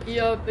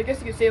 Yeah, I guess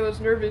you could say I was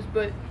nervous,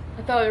 but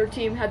I thought our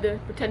team had the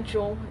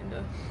potential and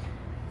the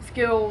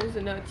skills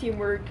and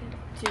teamwork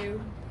to,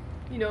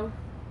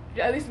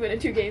 at least win in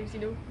 2 games,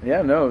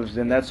 Yeah, no,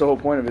 and that's the whole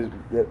point of it.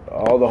 That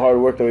all the hard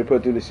work that we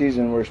put through the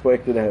season, we're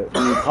expected to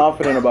be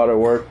confident about our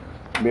work,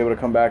 and be able to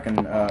come back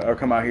and or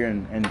come out here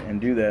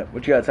and do that.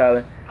 What you got,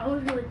 Tyler? I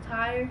was really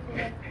tired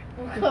and I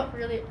woke up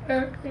really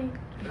early.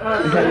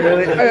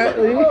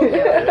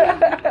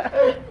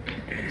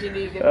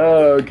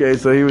 Oh, okay,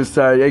 so he was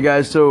tired. Hey,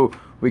 guys, so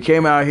we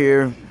came out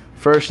here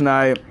first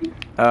night.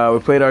 We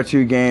played our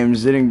 2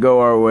 games. Didn't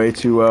go our way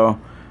too well.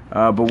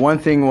 But one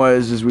thing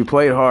is we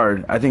played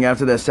hard. I think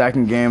after that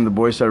second game, the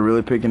boys started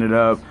really picking it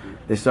up.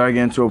 They started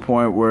getting to a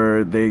point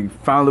where they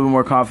found a little bit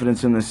more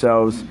confidence in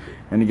themselves.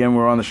 And again,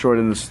 we're on the short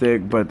end of the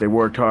stick, but they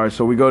worked hard.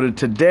 So we go to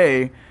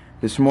today,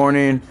 this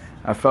morning.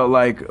 I felt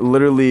like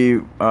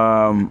literally,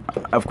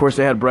 of course,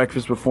 they had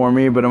breakfast before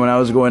me, but when I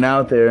was going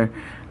out there,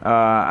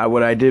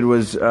 what I did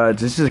was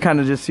just to kind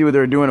of just see what they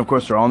were doing. Of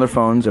course, they're on their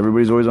phones.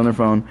 Everybody's always on their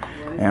phone.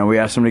 And we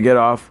asked them to get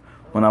off.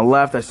 When I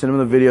left, I sent them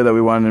the video that we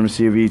wanted them to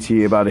see of ET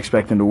about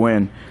expecting to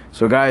win.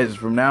 So, guys,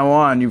 from now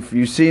on,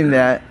 you've seen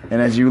that.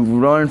 And as you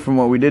learn from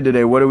what we did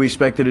today, what do we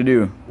expect to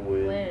do?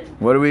 Win.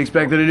 What do we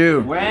expect to do?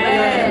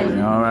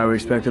 Win. All right, we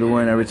expect to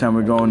win every time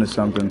we go into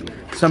something.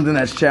 Something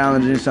that's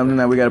challenging, something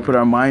that we got to put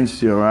our minds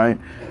to, all right?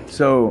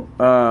 So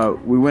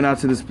we went out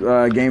to this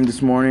game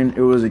this morning.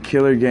 It was a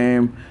killer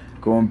game,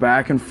 going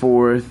back and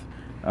forth.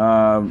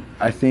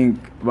 I think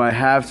by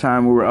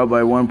halftime we were up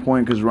by 1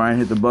 point because Ryan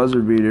hit the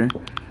buzzer beater.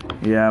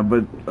 Yeah,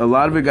 but a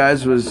lot of it,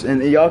 guys, was,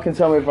 and y'all can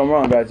tell me if I'm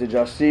wrong, guys. Did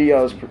y'all see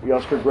y'all's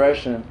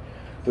progression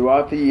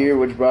throughout the year,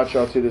 which brought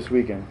y'all to this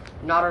weekend?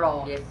 Not at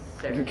all. Yes,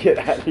 sir. Get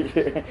out of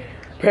here.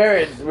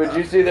 Parents, would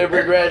you see their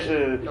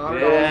progression? Not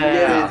at all.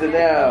 Yeah, into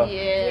now.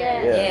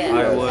 Yeah.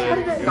 I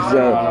would.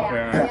 So,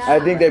 I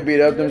think they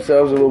beat up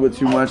themselves a little bit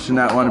too much to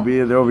not want to be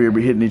here. They're over here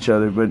hitting each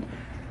other, but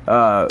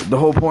the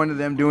whole point of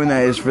them doing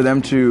that is for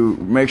them to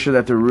make sure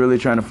that they're really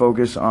trying to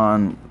focus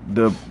on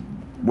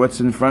what's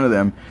in front of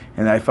them.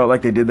 And I felt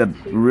like they did that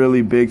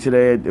really big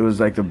today. It was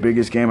like the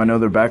biggest game. I know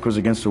their back was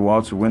against the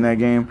wall to win that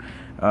game.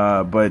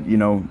 But,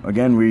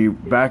 again, we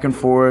back and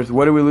forth.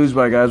 What did we lose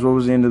by, guys? What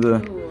was the end of the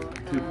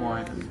 2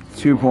 points?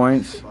 2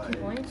 points?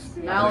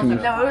 It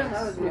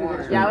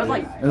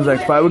was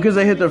like 5 because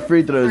they hit their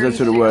free throws. That's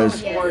what it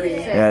was.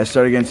 Yeah, it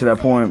started getting to that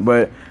point.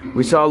 But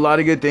we saw a lot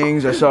of good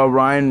things. I saw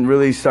Ryan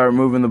really start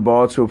moving the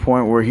ball to a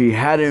point where he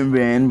hadn't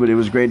been, but it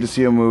was great to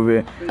see him move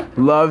it.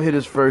 Love hit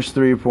his first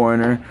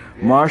 3-pointer.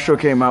 Marshall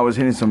came out, was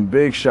hitting some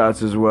big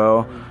shots as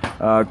well.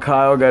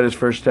 Kyle got his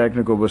first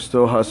technical, but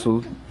still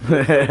hustled.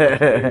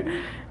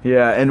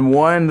 Yeah,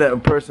 and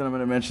that person I'm going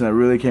to mention that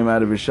really came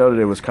out of his shell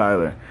today was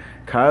Kyler.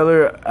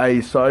 Kyler, I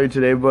saw you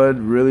today, bud.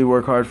 Really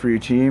work hard for your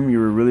team. You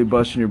were really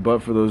busting your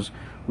butt for those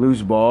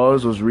loose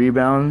balls, those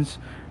rebounds.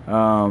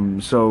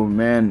 So,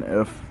 man,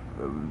 a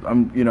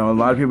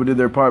lot of people did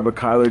their part, but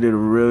Kyler did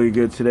really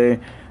good today.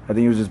 I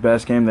think it was his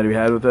best game that he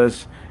had with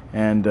us,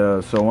 and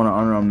so I want to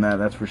honor him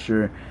that's for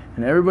sure.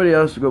 And everybody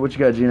else, what you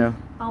got, Gina?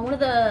 One of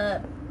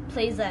the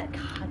plays that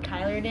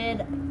Kyler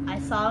did, I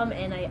saw him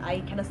and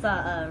I kind of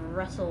saw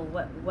Russell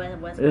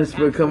Westbrook. This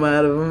would come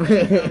out of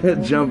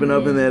him, jumping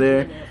up in that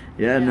air.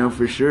 Yeah, no,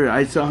 for sure.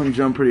 I saw him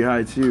jump pretty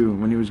high, too,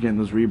 when he was getting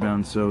those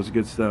rebounds, so it was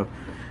good stuff.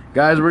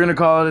 Guys, we're going to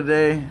call it a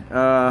day.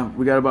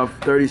 We got about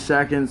 30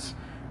 seconds.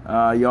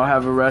 Y'all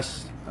have a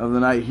rest of the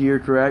night here,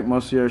 correct?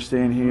 Most of you are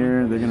staying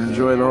here. They're going to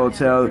enjoy the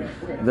hotel.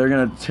 They're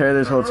going to tear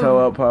this hotel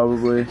up,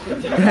 probably.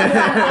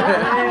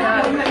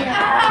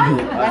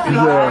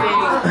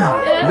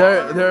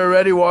 They're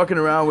already walking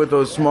around with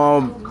those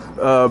small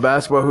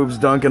basketball hoops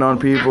dunking on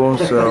people,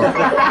 so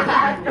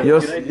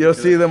you'll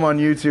see them on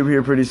YouTube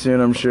here pretty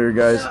soon, I'm sure,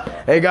 guys.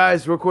 Hey,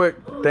 guys, real quick,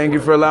 thank you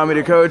for allowing me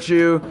to coach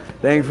you.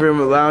 Thank you for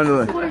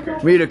allowing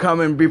me to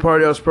come and be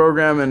part of y'all's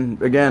program.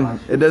 And again,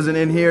 it doesn't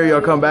end here.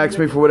 Y'all come back to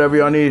me for whatever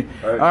y'all need.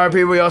 All right,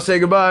 people, y'all say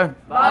goodbye.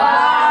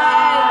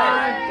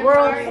 Bye.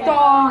 World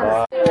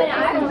Stars.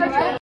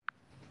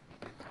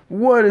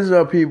 What is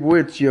up, people?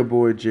 It's your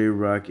boy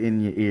J-Rock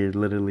in your ear,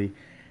 literally.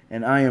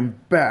 And I am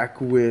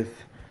back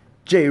with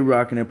J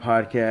Rockin' It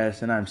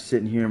Podcast, and I'm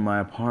sitting here in my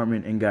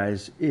apartment. And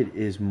guys, it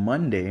is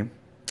Monday,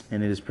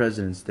 and it is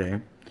President's Day,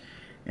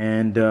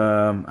 and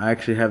I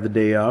actually have the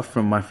day off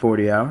from my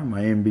 40-hour,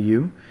 my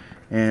MBU,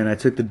 and I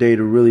took the day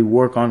to really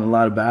work on a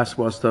lot of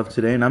basketball stuff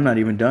today. And I'm not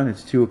even done.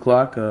 It's 2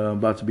 o'clock,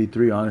 about to be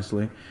 3,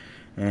 honestly,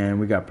 and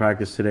we got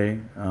practice today.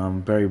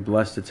 I'm very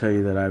blessed to tell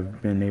you that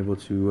I've been able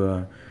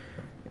to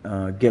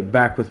get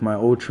back with my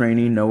old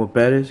trainee, Noah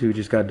Bettis, who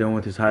just got done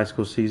with his high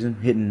school season,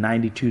 hitting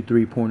 92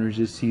 3-pointers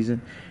this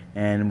season,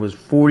 and was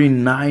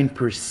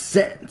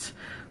 49%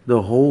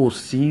 the whole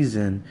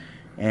season.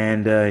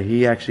 And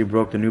he actually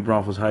broke the New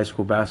Braunfels High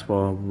School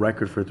basketball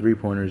record for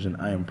 3-pointers, and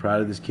I am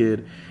proud of this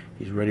kid.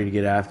 He's ready to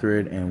get after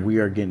it, and we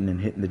are getting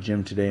and hitting the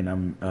gym today, and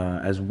I'm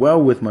as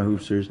well with my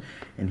hoopsters,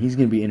 and he's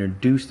going to be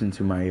introduced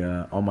into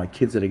my all my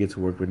kids that I get to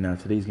work with now.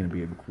 Today's going to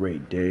be a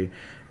great day,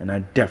 and I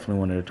definitely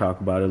wanted to talk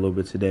about it a little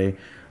bit today.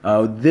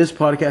 This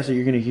podcast that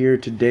you're going to hear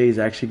today is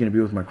actually going to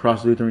be with my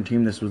Cross Lutheran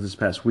team. This was this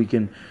past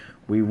weekend.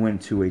 We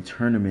went to a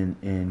tournament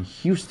in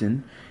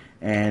Houston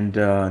and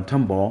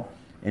Tomball,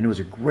 and it was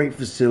a great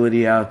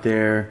facility out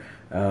there.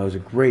 It was a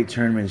great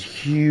tournament, it was a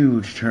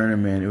huge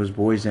tournament. It was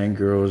boys and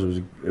girls. It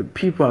was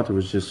people out there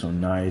was just so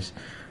nice,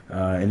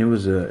 and it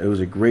was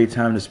a great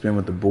time to spend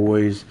with the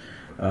boys.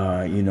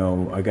 You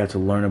know, I got to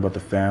learn about the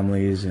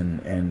families,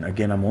 and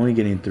again, I'm only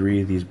getting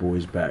 3 of these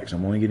boys back, so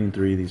I'm only getting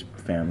 3 of these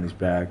families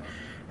back,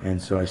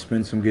 and so I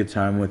spent some good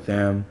time with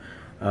them.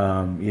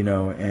 You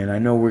know, and I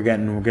know we're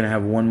gonna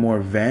have one more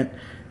event.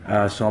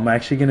 So I'm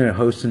actually gonna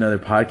host another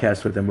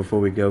podcast with them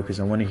before we go, because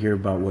I want to hear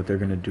about what they're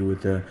gonna do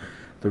with the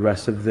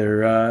rest of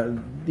their,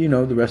 you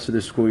know, the rest of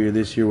their school year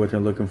this year, what they're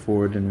looking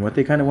forward and what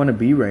they kind of want to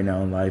be right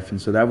now in life. And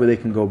so that way they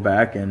can go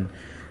back and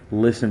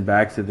listen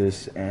back to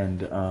this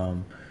and,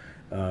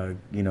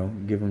 you know,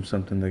 give them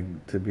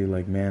something to be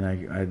like, man,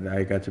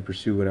 I got to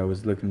pursue what I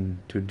was looking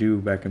to do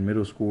back in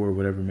middle school or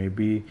whatever it may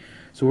be.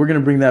 So we're going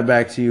to bring that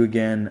back to you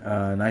again.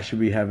 And I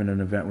should be having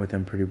an event with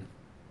them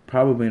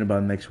probably in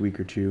about next week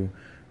or 2.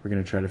 We're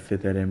going to try to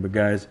fit that in. But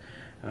guys,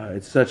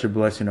 it's such a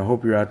blessing. I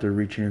hope you're out there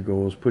reaching your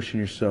goals, pushing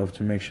yourself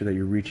to make sure that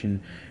you're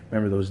reaching,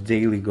 remember, those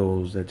daily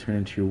goals that turn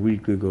into your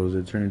weekly goals,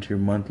 that turn into your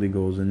monthly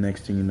goals, and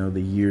next thing you know,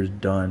 the year's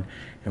done,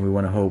 and we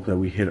want to hope that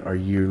we hit our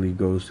yearly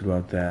goals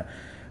throughout that.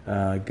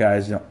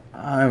 Guys, you know,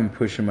 I'm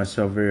pushing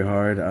myself very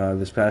hard.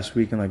 This past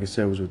weekend, like I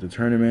said, was with the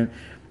tournament.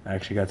 I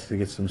actually got to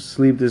get some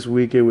sleep this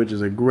weekend, which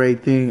is a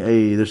great thing.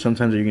 Hey, there's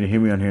sometimes that you're going to hear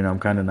me on here, and I'm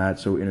kind of not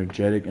so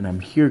energetic, and I'm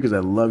here because I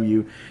love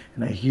you,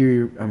 and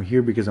I'm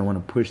here because I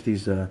want to push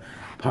these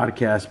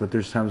podcasts, but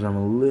there's times I'm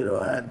a little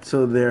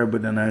so there,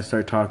 but then I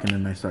start talking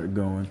and I start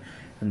going,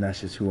 and that's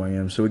just who I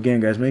am. So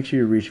again, guys, make sure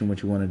you're reaching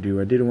what you want to do.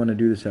 I didn't want to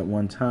do this at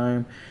one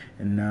time,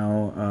 and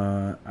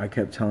now I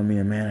kept telling me,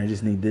 man, I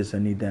just need this, I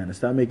need that, and I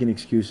stopped making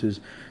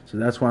excuses. So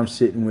that's why I'm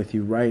sitting with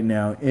you right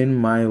now in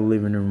my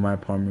living room, my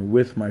apartment,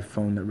 with my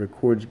phone that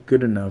records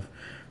good enough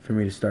for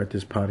me to start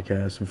this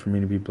podcast and for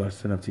me to be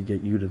blessed enough to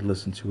get you to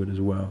listen to it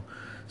as well.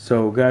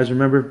 So guys,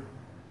 remember,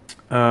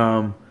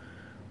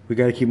 we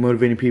got to keep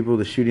motivating people.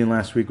 The shooting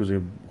last week was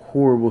a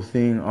horrible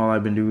thing. All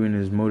I've been doing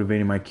is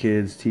motivating my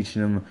kids,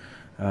 teaching them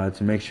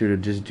to make sure to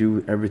just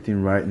do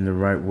everything right in the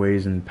right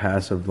ways and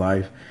paths of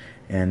life.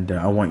 And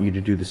I want you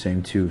to do the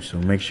same too. So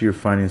make sure you're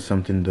finding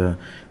something to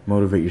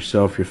motivate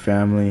yourself, your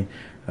family.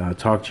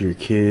 Talk to your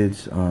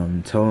kids.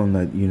 Tell them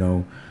that, you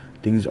know,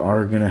 things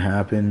are going to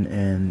happen,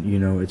 and, you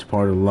know, it's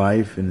part of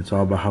life, and it's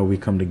all about how we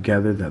come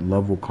together, that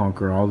love will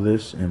conquer all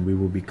this, and we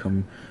will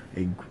become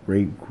a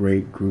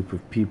great group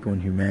of people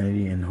in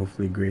humanity, and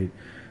hopefully a great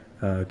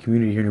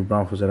community here in New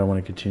Braunfels that I want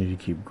to continue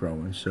to keep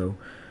growing. So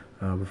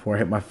before I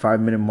hit my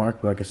 5-minute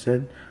mark, like I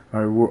said,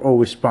 we're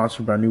always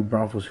sponsored by New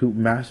Braunfels Hoop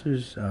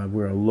Masters.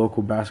 We're a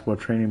local basketball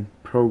training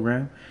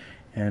program,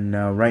 and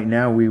right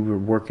now we were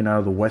working out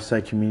of the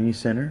Westside Community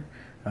Center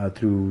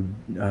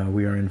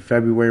we are in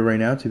February right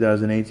now,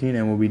 2018,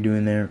 and we'll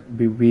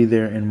be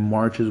there in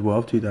March as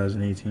well,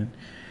 2018.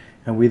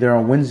 And we're there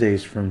on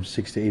Wednesdays from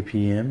 6 to 8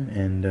 p.m.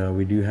 And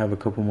we do have a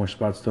couple more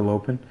spots still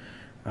open.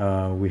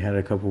 We had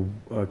a couple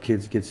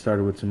kids get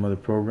started with some other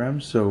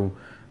programs, so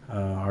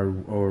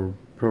our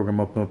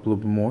program up a little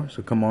bit more.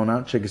 So come on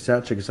out, check us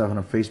out on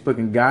our Facebook.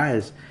 And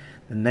guys,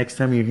 the next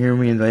time you hear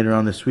me later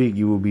on this week,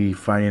 you will be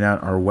finding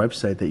out our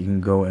website that you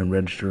can go and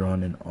register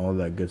on and all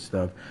that good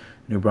stuff.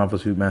 New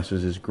Braunfels Hoop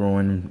Masters is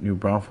growing New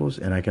Braunfels,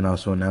 and I can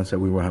also announce that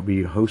we will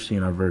be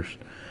hosting our first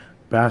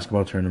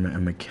basketball tournament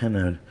in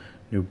McKenna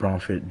New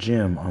Braunfels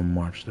Gym on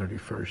March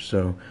 31st.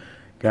 So,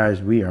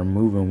 guys, we are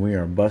moving, we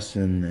are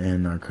busting,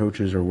 and our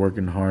coaches are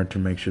working hard to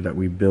make sure that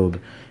we build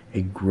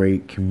a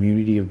great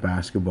community of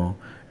basketball,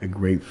 a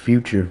great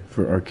future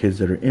for our kids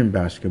that are in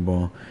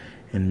basketball,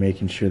 and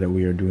making sure that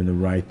we are doing the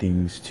right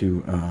things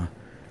to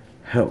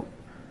help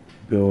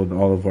build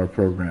all of our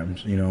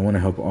programs. You know, I want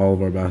to help all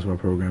of our basketball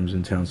programs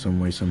in town some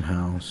way,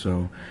 somehow.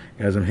 So,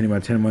 guys, I'm hitting my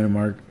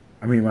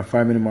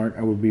 5-minute mark.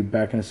 I will be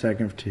back in a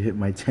second to hit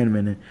my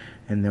 10-minute,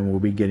 and then we'll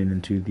be getting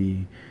into the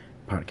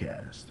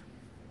podcast.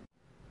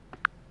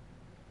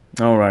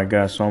 All right,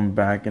 guys, so I'm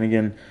back. And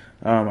again,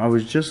 I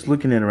was just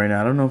looking at it right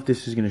now. I don't know if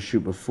this is going to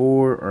shoot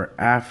before or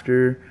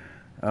after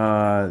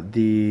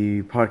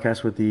the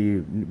podcast with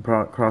the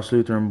Cross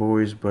Lutheran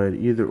boys, but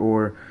either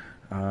or,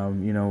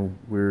 you know,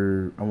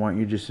 I want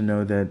you just to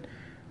know that,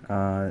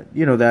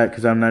 you know, that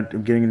because I'm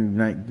not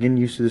getting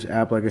used to this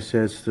app. Like I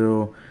said,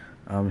 still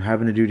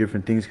having to do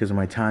different things because of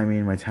my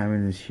timing. My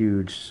timing is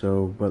huge.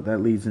 So, but that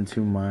leads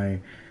into my,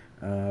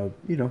 you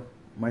know,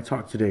 my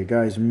talk today,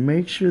 guys.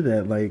 Make sure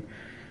that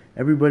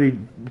everybody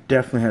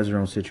definitely has their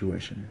own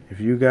situation. If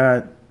you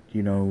got,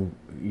 you know,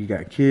 you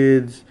got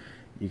kids,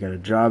 you got a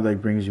job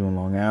that brings you in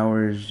long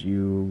hours,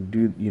 you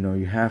do, you know,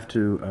 you have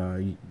to,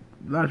 a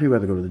lot of people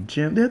have to go to the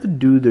gym. They have to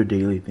do their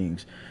daily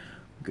things.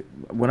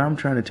 What I'm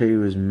trying to tell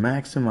you is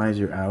maximize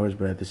your hours,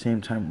 but at the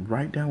same time,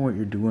 write down what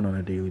you're doing on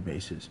a daily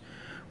basis.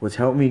 What's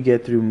helped me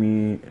get through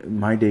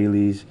my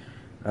dailies,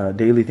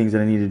 daily things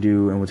that I need to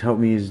do, and what's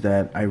helped me is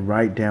that I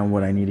write down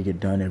what I need to get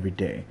done every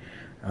day.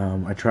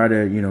 I try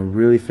to, you know,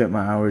 really fit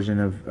my hours in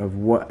of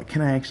what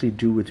can I actually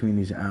do between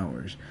these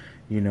hours,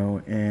 you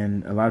know.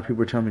 And a lot of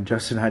people are telling me,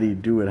 Justin, how do you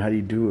do it? How do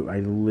you do it? I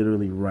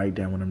literally write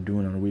down what I'm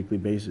doing on a weekly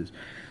basis.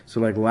 So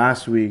like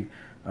last week,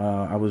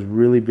 I was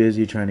really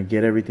busy trying to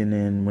get everything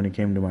in when it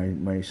came to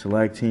my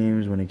select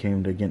teams, when it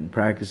came to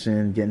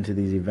practicing, getting to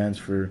these events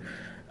for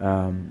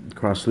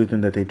Cross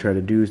Lutheran that they try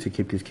to do is to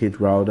keep these kids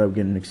riled up,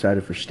 getting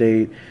excited for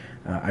state.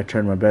 I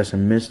tried my best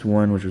and missed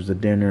one, which was the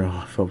dinner.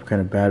 I felt kind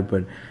of bad,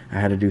 but I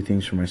had to do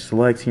things for my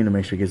select team to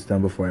make sure it gets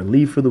done before I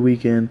leave for the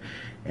weekend.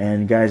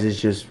 And guys, it's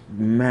just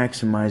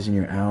maximizing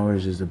your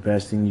hours is the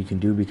best thing you can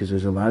do because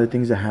there's a lot of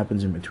things that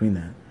happens in between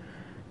that.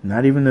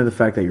 Not even the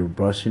fact that you're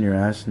busting your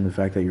ass and the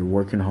fact that you're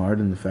working hard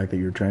and the fact that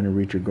you're trying to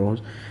reach your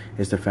goals.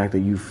 It's the fact that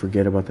you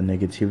forget about the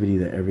negativity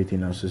that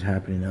everything else is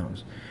happening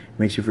else. It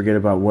makes you forget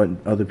about what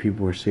other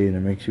people are saying. It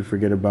makes you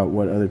forget about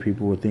what other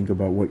people will think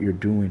about what you're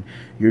doing.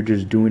 You're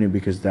just doing it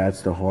because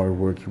that's the hard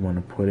work you want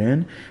to put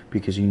in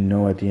because you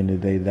know at the end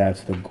of the day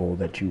that's the goal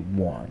that you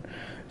want.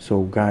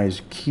 So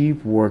guys,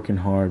 keep working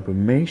hard, but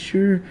make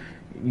sure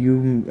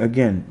you,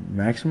 again,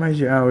 maximize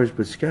your hours,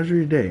 but schedule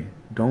your day.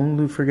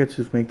 Don't forget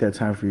to make that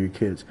time for your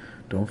kids.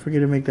 Don't forget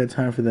to make that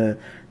time for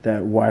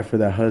that wife or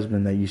that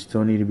husband that you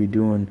still need to be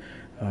doing.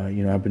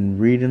 You know, I've been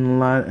reading a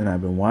lot, and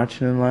I've been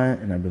watching a lot,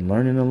 and I've been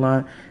learning a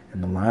lot.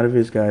 And a lot of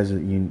it, guys,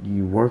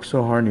 you work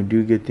so hard and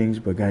you do good things.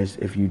 But, guys,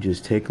 if you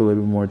just take a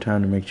little bit more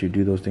time to make sure you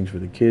do those things for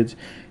the kids,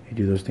 you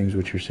do those things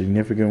with your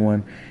significant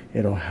one,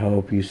 it'll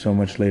help you so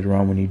much later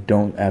on when you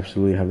don't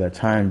absolutely have that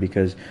time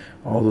because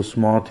all those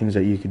small things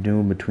that you can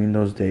do in between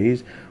those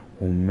days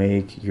will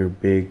make your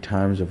big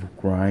times of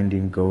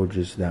grinding go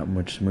just that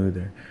much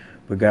smoother.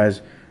 But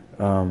guys,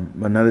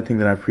 another thing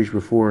that I preached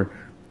before,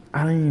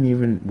 I ain't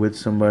even with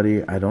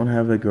somebody. I don't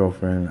have a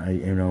girlfriend. I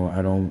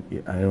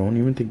don't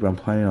even think I'm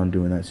planning on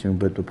doing that soon.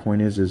 But the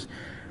point is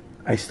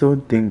I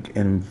still think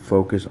and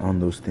focus on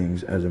those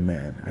things as a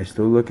man. I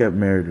still look at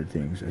marital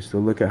things. I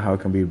still look at how I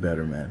can be a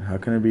better man. How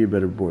can I be a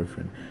better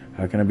boyfriend?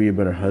 How can I be a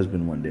better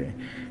husband one day?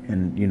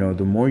 And, you know,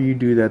 the more you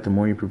do that, the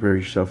more you prepare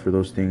yourself for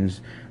those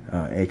things,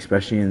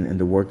 especially in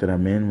the work that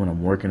I'm in, when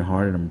I'm working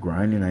hard and I'm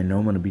grinding. I know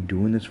I'm going to be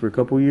doing this for a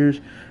couple years,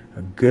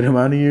 a good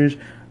amount of years.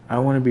 I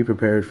want to be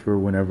prepared for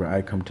whenever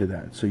I come to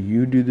that. So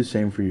you do the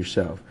same for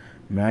yourself.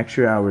 Max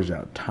your hours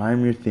out.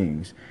 Time your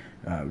things.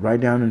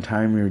 Write down and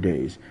time your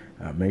days.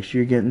 Make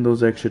sure you're getting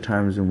those extra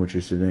times in with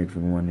your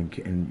significant one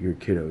and your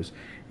kiddos.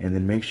 And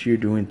then make sure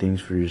you're doing things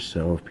for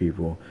yourself,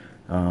 people.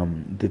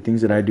 The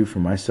things that I do for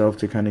myself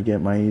to kind of get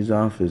my ease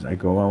off is I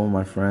go out with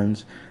my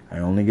friends.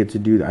 I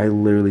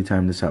literally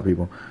time this out,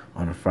 people.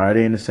 On a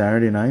Friday and a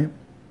Saturday night,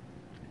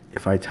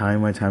 if I time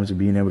my times of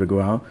being able to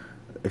go out,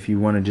 if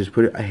you want to just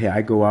put it, hey,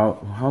 I go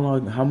out.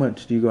 How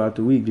much do you go out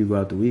the week? Do you go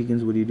out the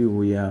weekends? What do you do?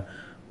 Well, yeah.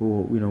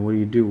 Well, you know, what do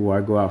you do? Well,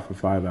 I go out for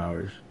 5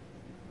 hours,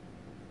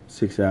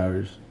 6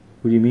 hours.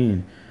 What do you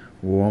mean?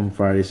 Well, on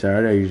Friday,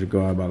 Saturday, I usually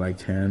go out about like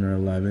 10 or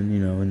 11,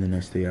 you know, and then I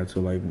stay out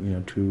till like, you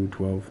know, 2,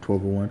 12 or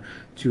 1,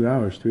 2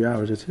 hours, 3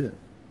 hours. That's it.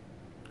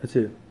 That's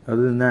it.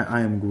 Other than that,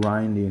 I am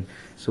grinding.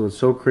 So it's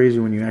so crazy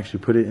when you actually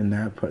put it in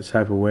that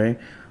type of way.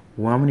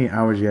 Well, how many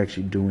hours are you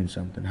actually doing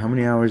something? How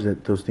many hours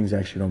that those things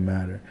actually don't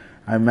matter?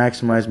 I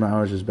maximize my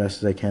hours as best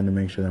as I can to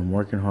make sure that I'm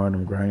working hard,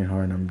 I'm grinding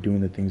hard, and I'm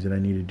doing the things that I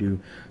need to do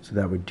so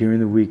that way during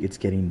the week it's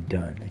getting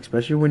done.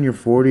 Especially when you're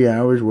 40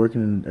 hours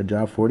working in a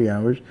job, 40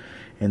 hours,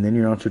 and then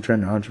you're also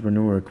trying to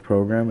entrepreneur a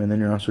program, and then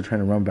you're also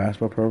trying to run a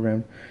basketball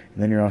program,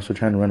 and then you're also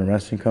trying to run a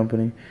wrestling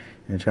company,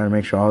 and trying to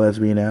make sure all that's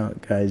being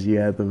out. Guys, you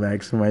have to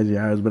maximize your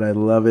hours, but I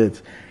love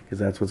it because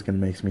that's what's going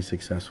to make me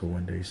successful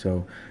one day.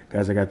 So,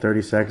 guys, I got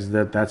 30 seconds.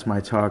 That's my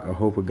talk. I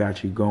hope it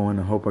got you going.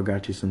 I hope I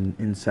got you some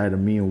insight of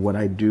me and what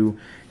I do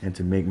and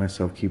to make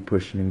myself keep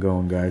pushing and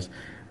going, guys.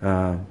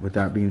 With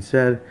that being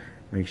said,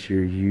 make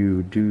sure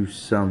you do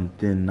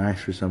something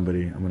nice for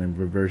somebody. I'm going to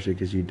reverse it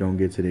because you don't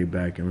get today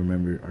back. And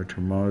remember, our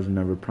tomorrows are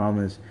never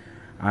promised.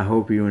 I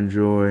hope you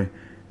enjoy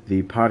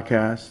the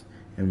podcast.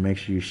 And make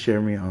sure you share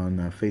me on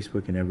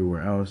Facebook and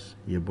everywhere else.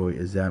 Your boy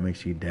Azat. Make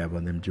sure you dab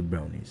on them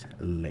jabronis.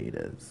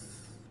 Laters.